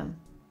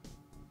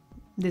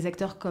 des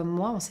acteurs comme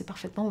moi, on sait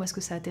parfaitement où est-ce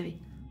que ça atterrit.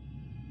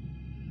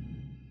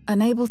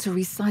 Unable to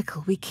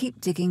recycle, we keep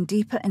digging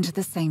deeper into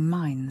the same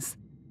mines.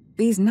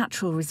 These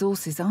natural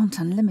resources aren't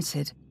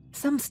unlimited.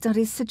 Some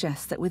studies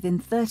suggest that within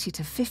 30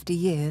 to 50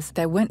 years,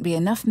 there won't be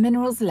enough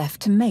minerals left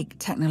to make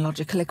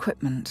technological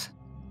equipment.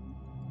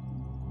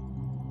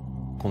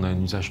 On a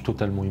un usage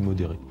totalement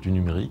immodéré du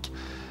numérique,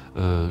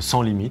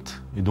 sans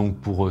limite. Et donc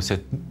pour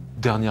cette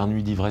dernière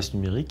nuit d'ivresse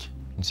numérique,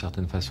 d'une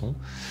certaine façon,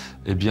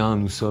 eh bien,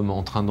 nous sommes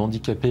en train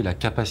d'handicaper la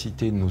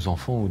capacité de nos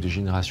enfants ou des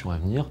générations à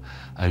venir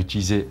à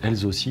utiliser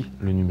elles aussi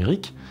le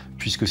numérique,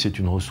 puisque c'est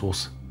une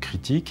ressource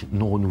critique,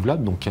 non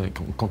renouvelable, donc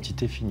en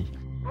quantité finie.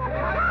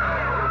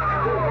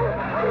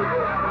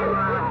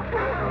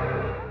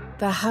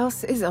 The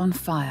house is on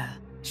fire.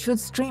 Should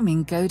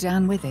streaming go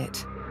down with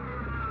it?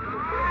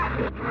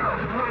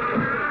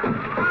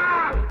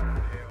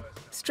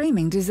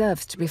 Streaming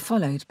deserves to be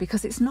followed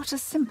because it's not a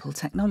simple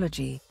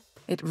technology.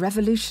 It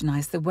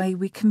revolutionized the way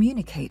we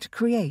communicate,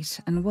 create,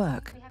 and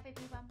work.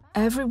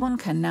 Everyone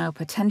can now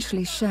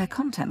potentially share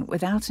content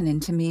without an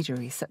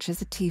intermediary, such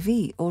as a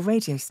TV or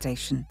radio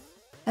station,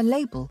 a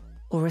label,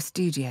 or a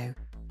studio.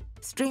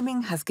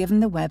 Streaming has given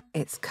the web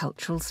its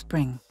cultural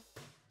spring.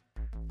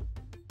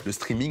 Le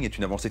streaming est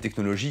une avancée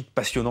technologique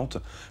passionnante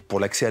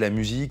pour l'accès à la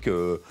musique.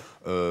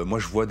 Moi,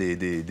 je vois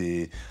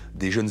des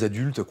jeunes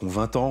adultes qui ont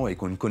 20 ans et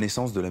qui ont une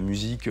connaissance de la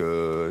musique.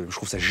 Je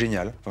trouve ça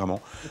génial,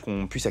 vraiment.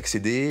 Qu'on puisse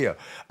accéder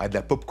à de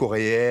la pop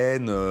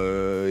coréenne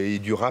et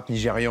du rap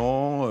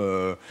nigérian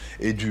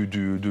et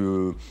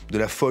de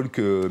la folk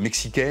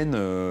mexicaine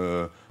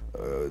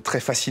très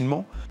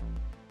facilement.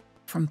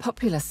 From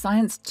popular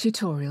science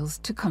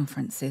tutorials to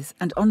conferences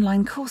and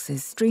online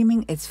courses,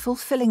 streaming is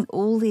fulfilling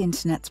all the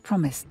Internet's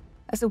promise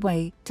as a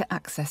way to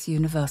access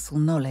universal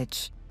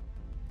knowledge.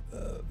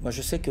 Moi,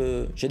 je sais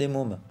que j'ai des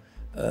mômes.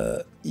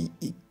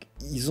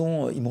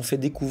 Ils m'ont fait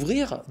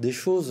découvrir des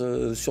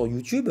choses sur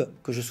YouTube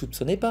que je ne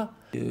soupçonnais pas.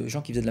 Des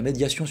gens qui faisaient de la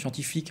médiation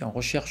scientifique en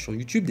recherche sur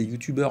YouTube, des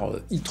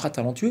youtubeurs ultra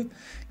talentueux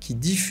qui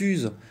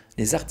diffusent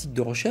les articles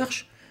de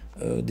recherche,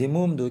 des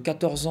mômes de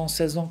 14 ans,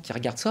 16 ans qui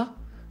regardent ça.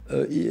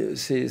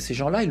 Ces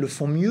gens-là, ils le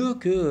font mieux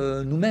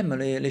que nous-mêmes,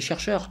 les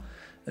chercheurs.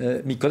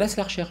 Mais ils connaissent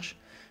la recherche.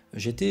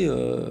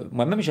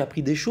 Moi-même, j'ai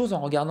appris des choses en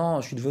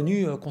regardant. Je suis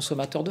devenu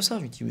consommateur de ça.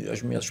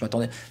 Je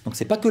m'attendais. Donc,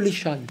 c'est pas que les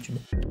chats, YouTube.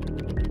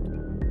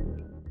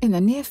 In the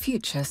near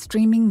future,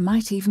 streaming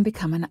might even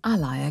become an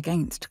ally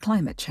against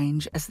climate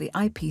change, as the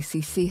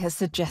IPCC has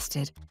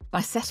suggested,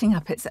 by setting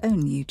up its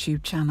own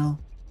YouTube channel.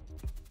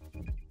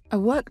 A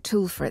work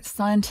tool for its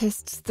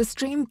scientists, the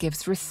stream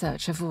gives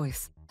research a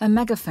voice, a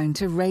megaphone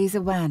to raise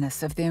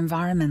awareness of the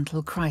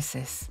environmental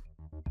crisis.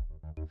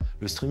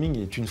 Le streaming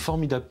est une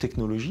formidable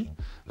technologie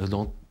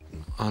dans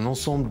un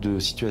ensemble de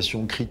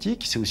situations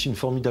critiques. C'est aussi une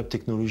formidable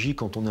technologie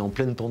quand on est en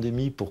pleine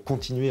pandémie pour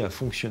continuer à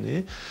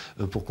fonctionner,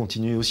 pour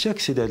continuer aussi à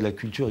accéder à de la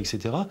culture,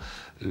 etc.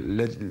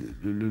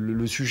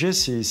 Le sujet,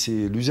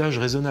 c'est l'usage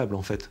raisonnable,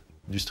 en fait,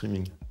 du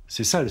streaming.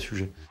 C'est ça, le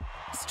sujet.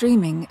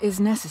 Streaming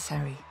is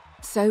necessary,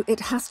 so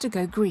it has to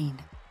go green.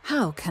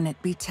 How can it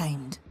be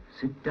tamed?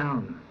 Sit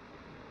down.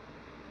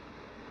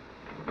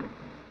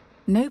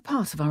 No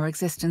part of our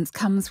existence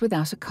comes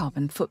without a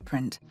carbon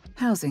footprint.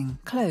 Housing,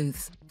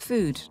 clothes,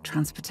 food,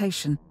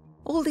 transportation,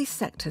 all these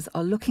sectors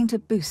are looking to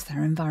boost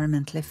their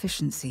environmental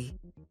efficiency.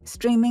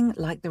 Streaming,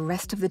 like the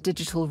rest of the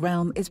digital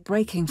realm, is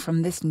breaking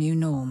from this new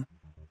norm.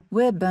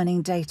 We're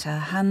burning data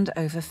hand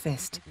over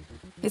fist.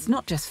 It's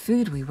not just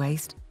food we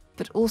waste,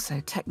 but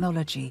also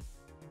technology.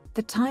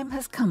 The time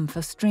has come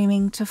for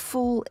streaming to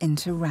fall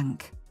into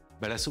rank.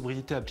 La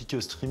sobriété appliquée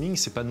au streaming,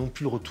 c'est pas non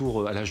plus le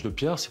retour à l'âge de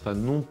pierre, c'est pas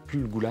non plus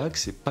le goulag,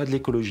 c'est pas de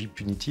l'écologie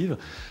punitive,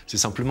 c'est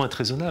simplement être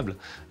raisonnable.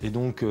 Et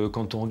donc,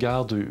 quand on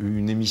regarde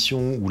une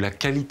émission où la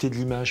qualité de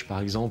l'image,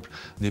 par exemple,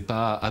 n'est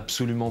pas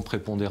absolument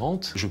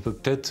prépondérante, je peux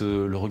peut-être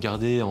le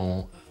regarder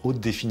en haute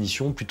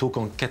définition plutôt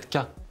qu'en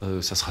 4K.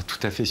 Ça sera tout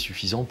à fait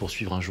suffisant pour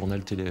suivre un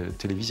journal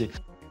télévisé.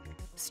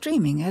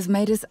 Streaming has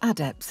made us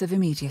adepts of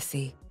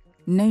immediacy.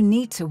 No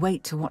need to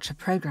wait to watch a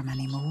program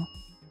anymore.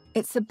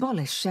 It's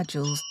abolished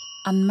schedules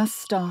and must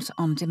start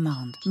on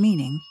demand,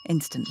 meaning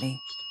instantly.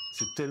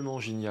 C'est tellement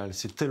génial,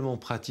 c'est tellement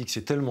pratique,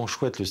 c'est tellement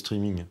chouette le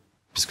streaming.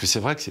 Parce que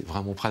c'est vrai que c'est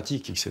vraiment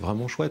pratique et que c'est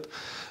vraiment chouette.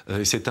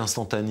 Et cette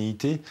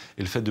instantanéité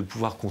et le fait de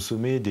pouvoir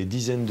consommer des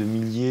dizaines de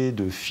milliers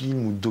de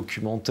films ou de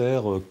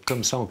documentaires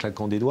comme ça en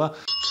claquant des doigts,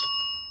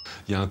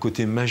 il y a un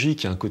côté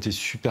magique, il y a un côté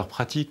super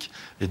pratique.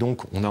 Et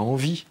donc on a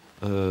envie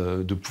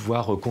de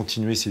pouvoir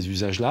continuer ces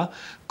usages-là,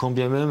 quand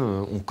bien même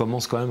on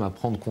commence quand même à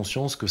prendre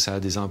conscience que ça a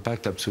des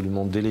impacts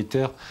absolument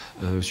délétères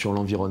sur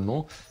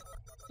l'environnement.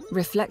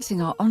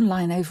 Reflecting our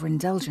online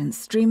overindulgence,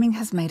 streaming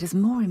has made us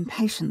more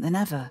impatient than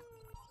ever.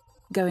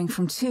 Going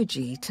from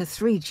 2G to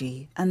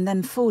 3G and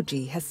then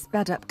 4G has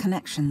sped up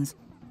connections,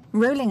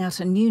 rolling out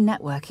a new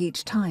network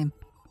each time,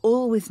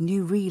 all with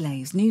new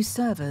relays, new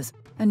servers,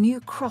 a new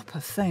crop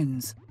of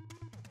phones.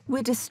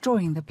 We're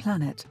destroying the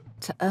planet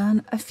to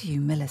earn a few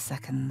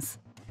milliseconds.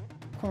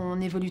 On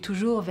évolue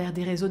toujours vers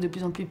des réseaux de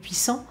plus en plus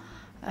puissants,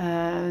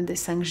 des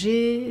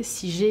 5G,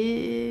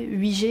 6G,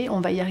 8G, on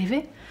va y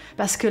arriver,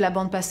 parce que la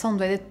bande passante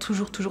doit être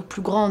toujours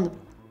plus grande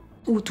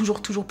ou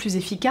toujours plus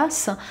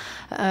efficace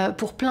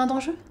pour plein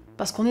d'enjeux.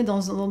 Parce qu'on est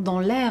dans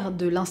l'ère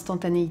de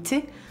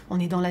l'instantanéité,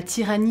 on est dans la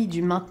tyrannie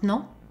du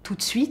maintenant, tout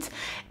de suite,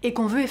 et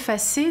qu'on veut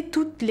effacer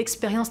toute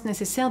l'expérience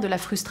nécessaire de la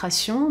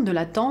frustration, de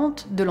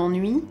l'attente, de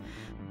l'ennui.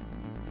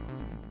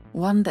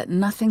 One that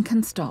nothing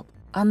can stop,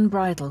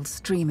 unbridled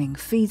streaming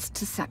feeds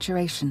to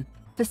saturation,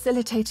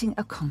 facilitating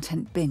a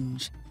content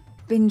binge.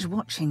 Binge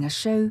watching a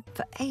show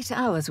for 8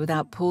 hours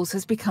without pause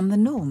has become the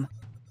norm.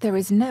 There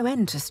is no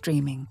end to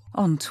streaming.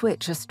 On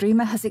Twitch, a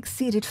streamer has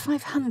exceeded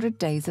 500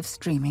 days of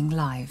streaming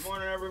live. Good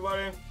morning,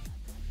 everybody.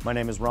 My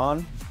name is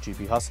Ron,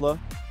 GP Hustler.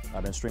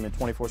 I've been streaming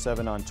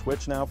 24/7 on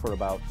Twitch now for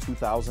about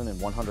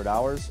 2,100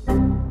 hours.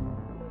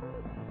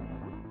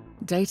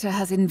 Data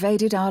has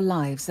invaded our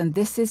lives, and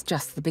this is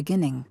just the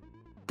beginning.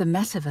 The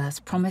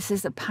metaverse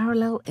promises a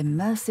parallel,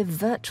 immersive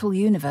virtual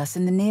universe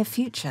in the near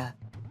future.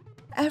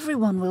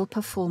 Everyone will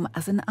perform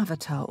as an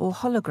avatar or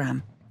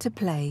hologram to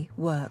play,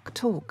 work,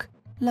 talk,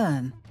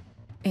 learn.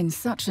 In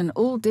such an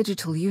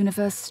all-digital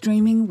universe,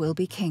 streaming will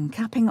be king,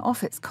 capping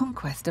off its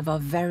conquest of our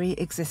very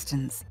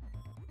existence.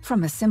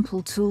 From a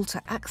simple tool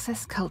to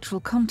access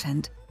cultural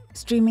content,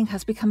 streaming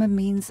has become a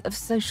means of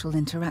social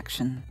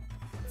interaction.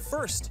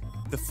 First,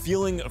 the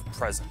feeling of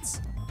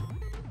presence.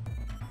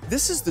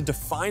 This is the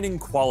defining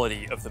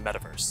quality of the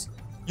metaverse.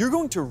 You're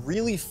going to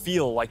really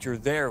feel like you're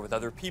there with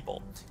other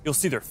people. You'll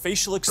see their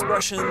facial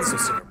expressions, you'll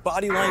see their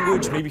body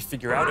language, maybe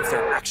figure out if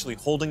they're actually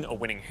holding a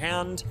winning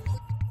hand.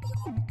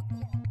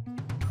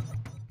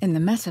 In the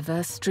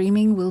metaverse,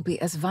 streaming will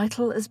be as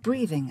vital as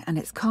breathing and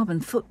its carbon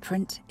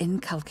footprint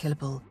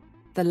incalculable.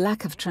 The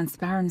lack of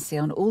transparency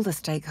on all the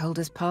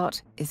stakeholders'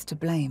 part is to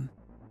blame.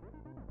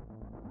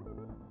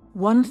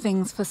 One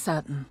thing's for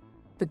certain,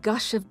 the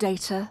gush of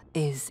data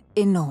is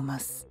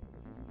enormous.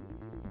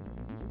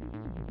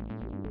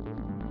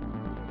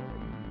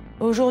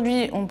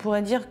 Aujourd'hui, on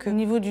pourrait dire qu'au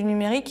niveau du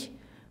numérique,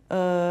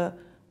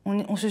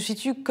 on se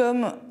situe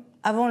comme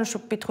avant le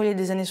choc pétrolier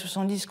des années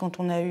 70, quand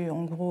on a eu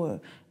en gros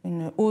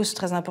une hausse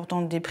très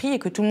importante des prix et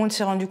que tout le monde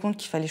s'est rendu compte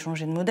qu'il fallait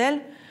changer de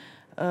modèle.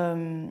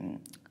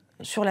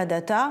 Sur la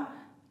data,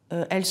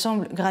 elle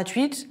semble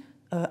gratuite,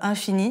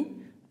 infinie.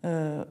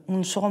 On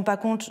ne se rend pas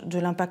compte de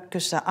l'impact que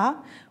ça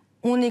a.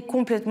 On est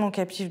complètement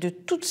captif de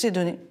toutes ces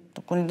données.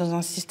 Donc on est dans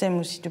un système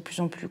aussi de plus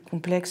en plus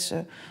complexe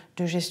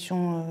de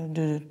gestion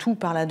de tout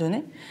par la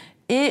donnée.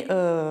 Et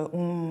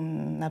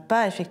on n'a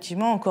pas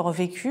effectivement encore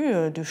vécu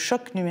de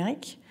choc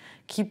numérique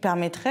qui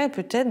permettrait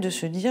peut-être de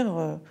se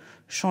dire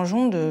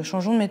changeons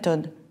de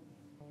méthode.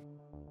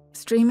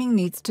 Streaming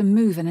needs to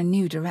move in a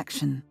new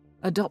direction,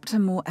 adopt a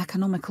more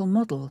economical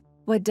model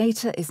where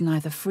data is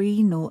neither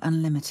free nor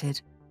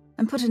unlimited,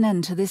 and put an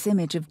end to this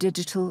image of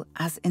digital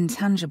as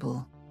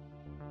intangible.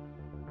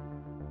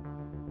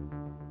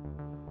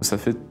 Ça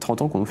fait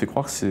 30 ans qu'on nous fait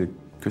croire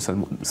que ça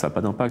n'a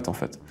pas d'impact en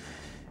fait.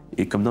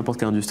 Et comme n'importe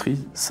quelle industrie,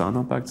 ça a un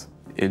impact.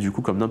 Et du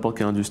coup, comme n'importe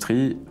quelle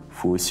industrie, il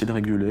faut aussi le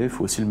réguler, il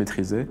faut aussi le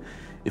maîtriser,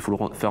 il faut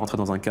le faire entrer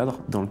dans un cadre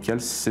dans lequel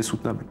c'est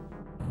soutenable.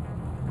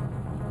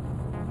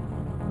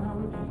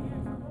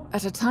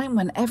 At a time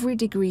when every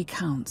degree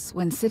counts,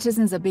 when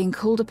citizens are being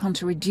called upon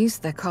to reduce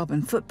their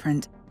carbon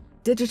footprint,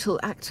 digital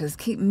actors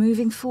keep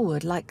moving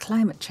forward like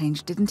climate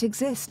change didn't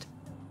exist.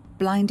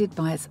 Blinded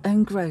by its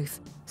own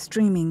growth,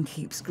 streaming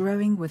keeps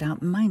growing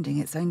without minding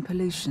its own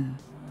pollution.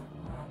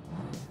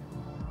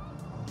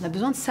 On a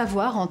besoin de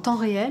savoir en temps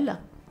réel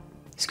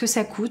ce que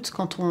ça coûte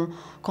quand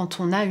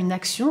on a une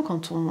action,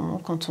 quand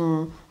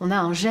on a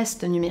un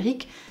geste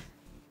numérique,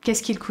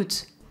 qu'est-ce qu'il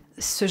coûte.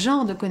 Ce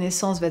genre de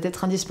connaissances va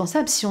être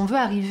indispensable si on veut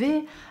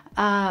arriver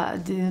à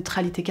des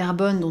neutralités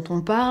carbone dont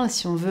on parle,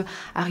 si on veut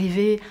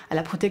arriver à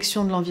la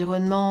protection de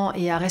l'environnement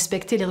et à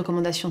respecter les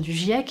recommandations du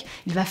GIEC,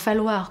 il va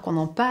falloir qu'on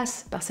en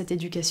passe par cette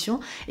éducation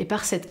et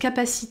par cette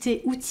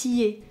capacité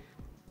outillée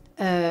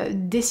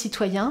des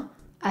citoyens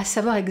à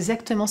savoir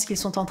exactement ce qu'ils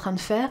sont en train de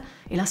faire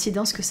et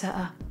l'incidence que ça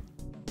a.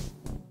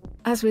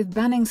 As with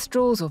banning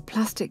straws or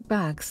plastic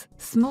bags,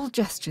 small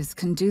gestures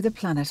can do the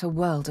planet a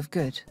world of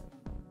good.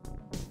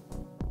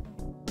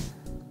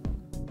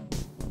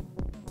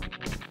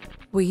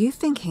 Were you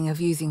thinking of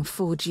using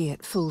 4G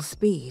at full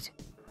speed?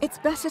 It's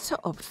better to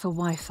opt for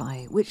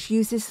Wi-Fi, which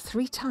uses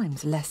 3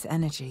 times less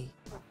energy.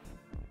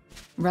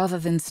 Rather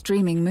than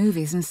streaming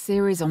movies and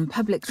series on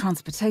public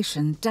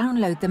transportation,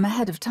 download them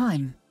ahead of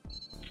time.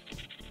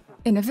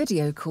 In a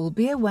video call,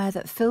 be aware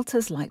that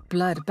filters like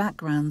blurred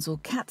backgrounds or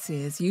cat's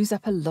ears use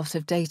up a lot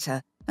of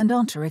data and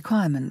aren't a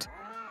requirement.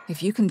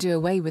 If you can do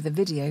away with a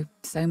video,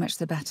 so much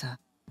the better.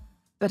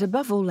 But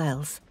above all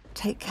else,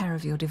 take care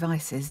of your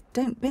devices,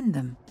 don't bin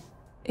them.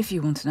 If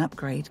you want an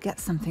upgrade, get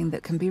something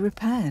that can be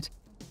repaired.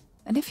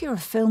 And if you're a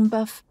film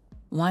buff,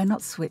 why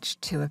not switch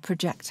to a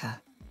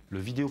projector? Le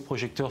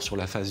vidéoprojecteur sur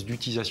la phase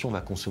d'utilisation va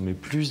consommer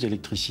plus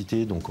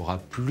d'électricité, donc aura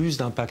plus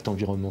d'impacts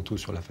environnementaux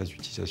sur la phase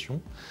d'utilisation.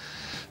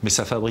 Mais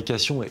sa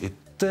fabrication est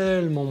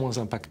tellement moins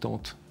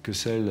impactante que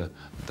celle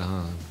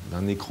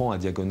d'un écran à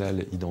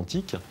diagonale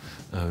identique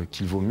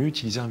qu'il vaut mieux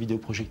utiliser un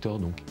vidéoprojecteur.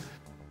 Donc.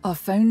 Our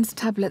phones,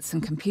 tablets and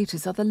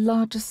computers are the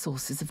largest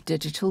sources of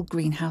digital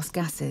greenhouse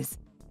gases.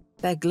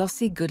 Their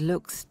glossy good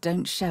looks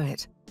don't show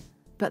it,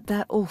 but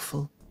they're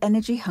awful,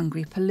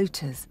 energy-hungry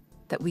polluters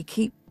that we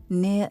keep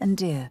near and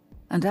dear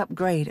and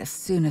upgrade as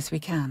soon as we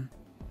can.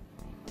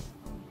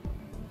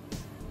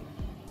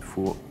 Il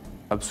faut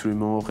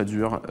absolument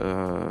réduire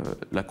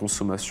la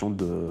consommation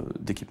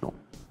d'équipements,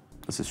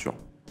 c'est sûr.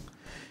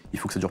 Il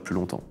faut que ça dure plus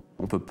longtemps.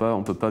 On peut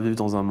pas vivre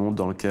dans un monde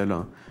dans lequel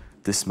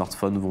des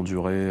smartphones vont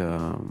durer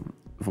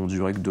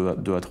que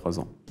 2 à 3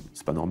 ans.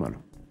 C'est pas normal.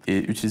 Et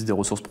utiliser des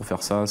ressources pour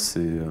faire ça,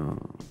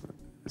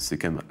 c'est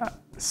quand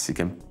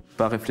même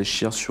pas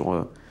réfléchir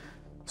sur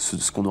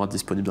ce qu'on aura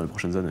disponible dans les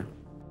prochaines années.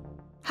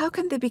 How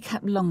can they be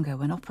kept longer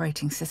when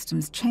operating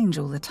systems change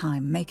all the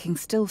time, making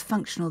still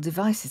functional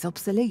devices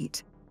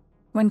obsolete?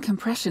 When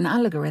compression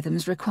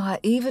algorithms require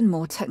even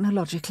more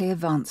technologically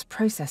advanced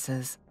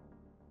processors?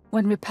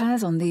 When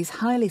repairs on these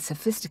highly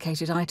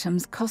sophisticated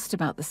items cost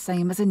about the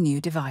same as a new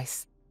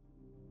device?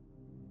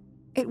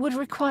 It would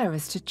require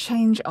us to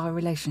change our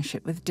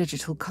relationship with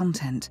digital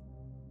content,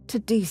 to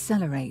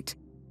decelerate,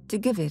 to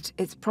give it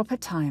its proper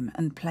time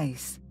and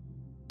place,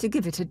 to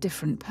give it a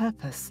different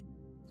purpose,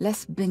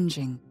 less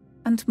binging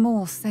and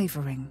more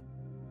savoring.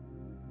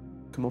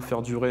 Comment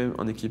faire durer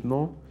un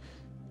équipement?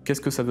 Qu'est-ce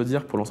que ça veut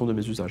dire pour l'ensemble de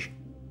mes usages?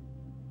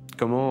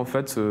 Comment, en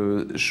fait,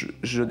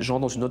 je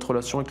rentre dans une autre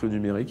relation avec le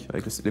numérique,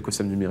 avec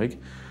l'écosystème numérique,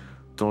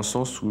 dans le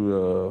sens où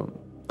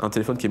un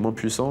téléphone qui est moins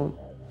puissant,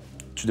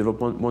 tu développes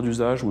moins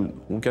d'usages, ou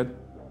en cas,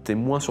 tu es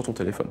moins sur ton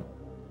téléphone.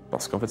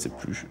 Parce qu'en fait, c'est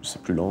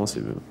plus lent,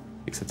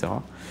 etc.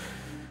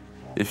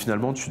 Et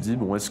finalement, tu te dis,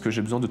 bon, est-ce que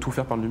j'ai besoin de tout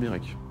faire par le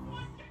numérique?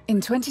 In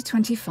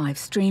 2025,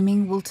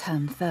 streaming will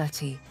turn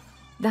 30.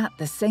 That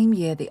the same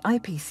year the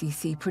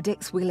IPCC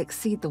predicts we'll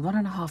exceed the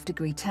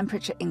 1.5-degree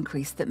temperature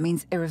increase that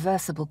means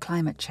irreversible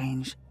climate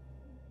change.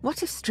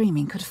 What if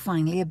streaming could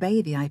finally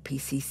obey the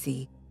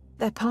IPCC?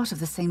 They're part of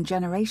the same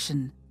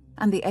generation,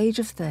 and the age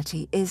of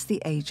 30 is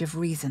the age of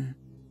reason.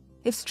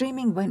 If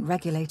streaming won't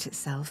regulate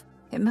itself,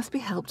 it must be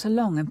helped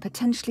along and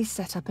potentially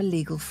set up a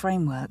legal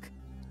framework.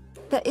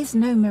 There is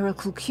no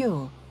miracle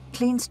cure.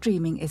 Clean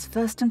streaming is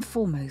first and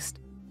foremost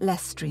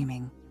less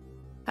streaming.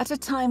 At a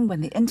time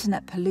when the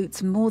internet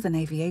pollutes more than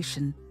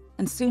aviation,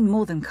 and soon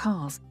more than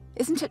cars,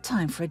 isn't it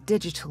time for a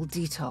digital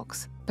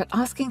detox? But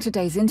asking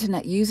today's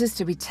internet users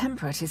to be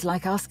temperate is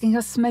like asking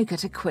a smoker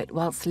to quit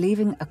whilst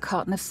leaving a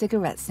carton of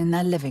cigarettes in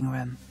their living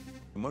room.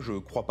 Moi, je ne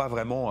crois pas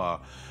vraiment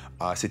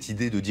à cette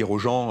idée de dire aux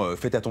gens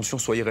faites attention,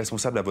 soyez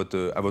responsables à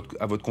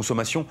votre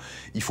consommation.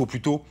 Il faut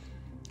plutôt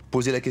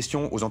poser la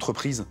question aux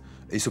entreprises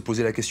et se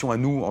poser la question à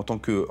nous en tant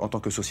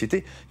que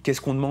société. Qu'est-ce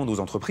qu'on demande aux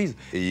entreprises?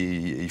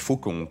 Et il faut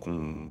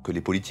que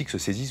les politiques se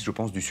saisissent, je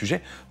pense, du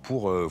sujet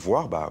pour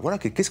voir voilà,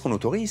 qu'est-ce qu'on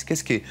autorise,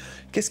 qu'est-ce qui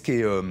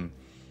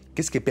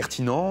est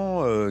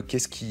pertinent,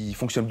 qu'est-ce qui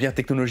fonctionne bien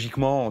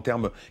technologiquement en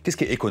termes, qu'est-ce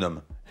qui est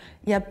économe.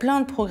 Il y a plein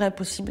de progrès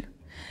possibles.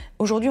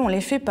 Aujourd'hui, on ne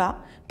les fait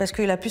pas parce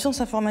que la puissance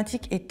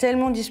informatique est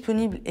tellement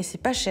disponible et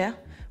c'est pas cher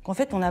qu'en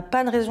fait, on n'a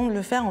pas de raison de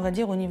le faire, on va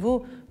dire, au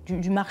niveau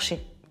du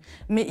marché.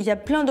 Mais il y a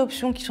plein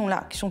d'options qui sont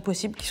là, qui sont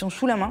possibles, qui sont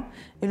sous la main.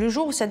 Et le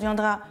jour où ça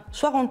deviendra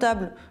soit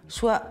rentable,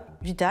 soit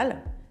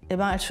vital, eh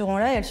ben, elles seront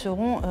là et elles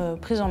seront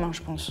prises en main,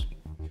 je pense.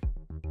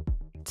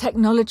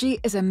 Technology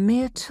is a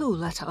mere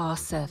tool at our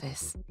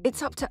service.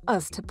 It's up to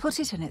us to put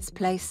it in its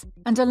place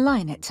and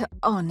align it to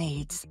our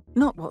needs.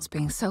 Not what's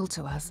being sold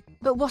to us,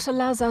 but what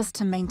allows us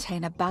to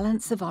maintain a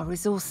balance of our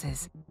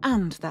resources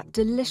and that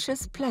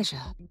delicious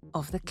pleasure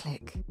of the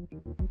click.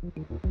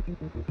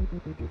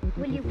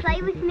 Will you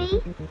play with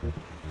me?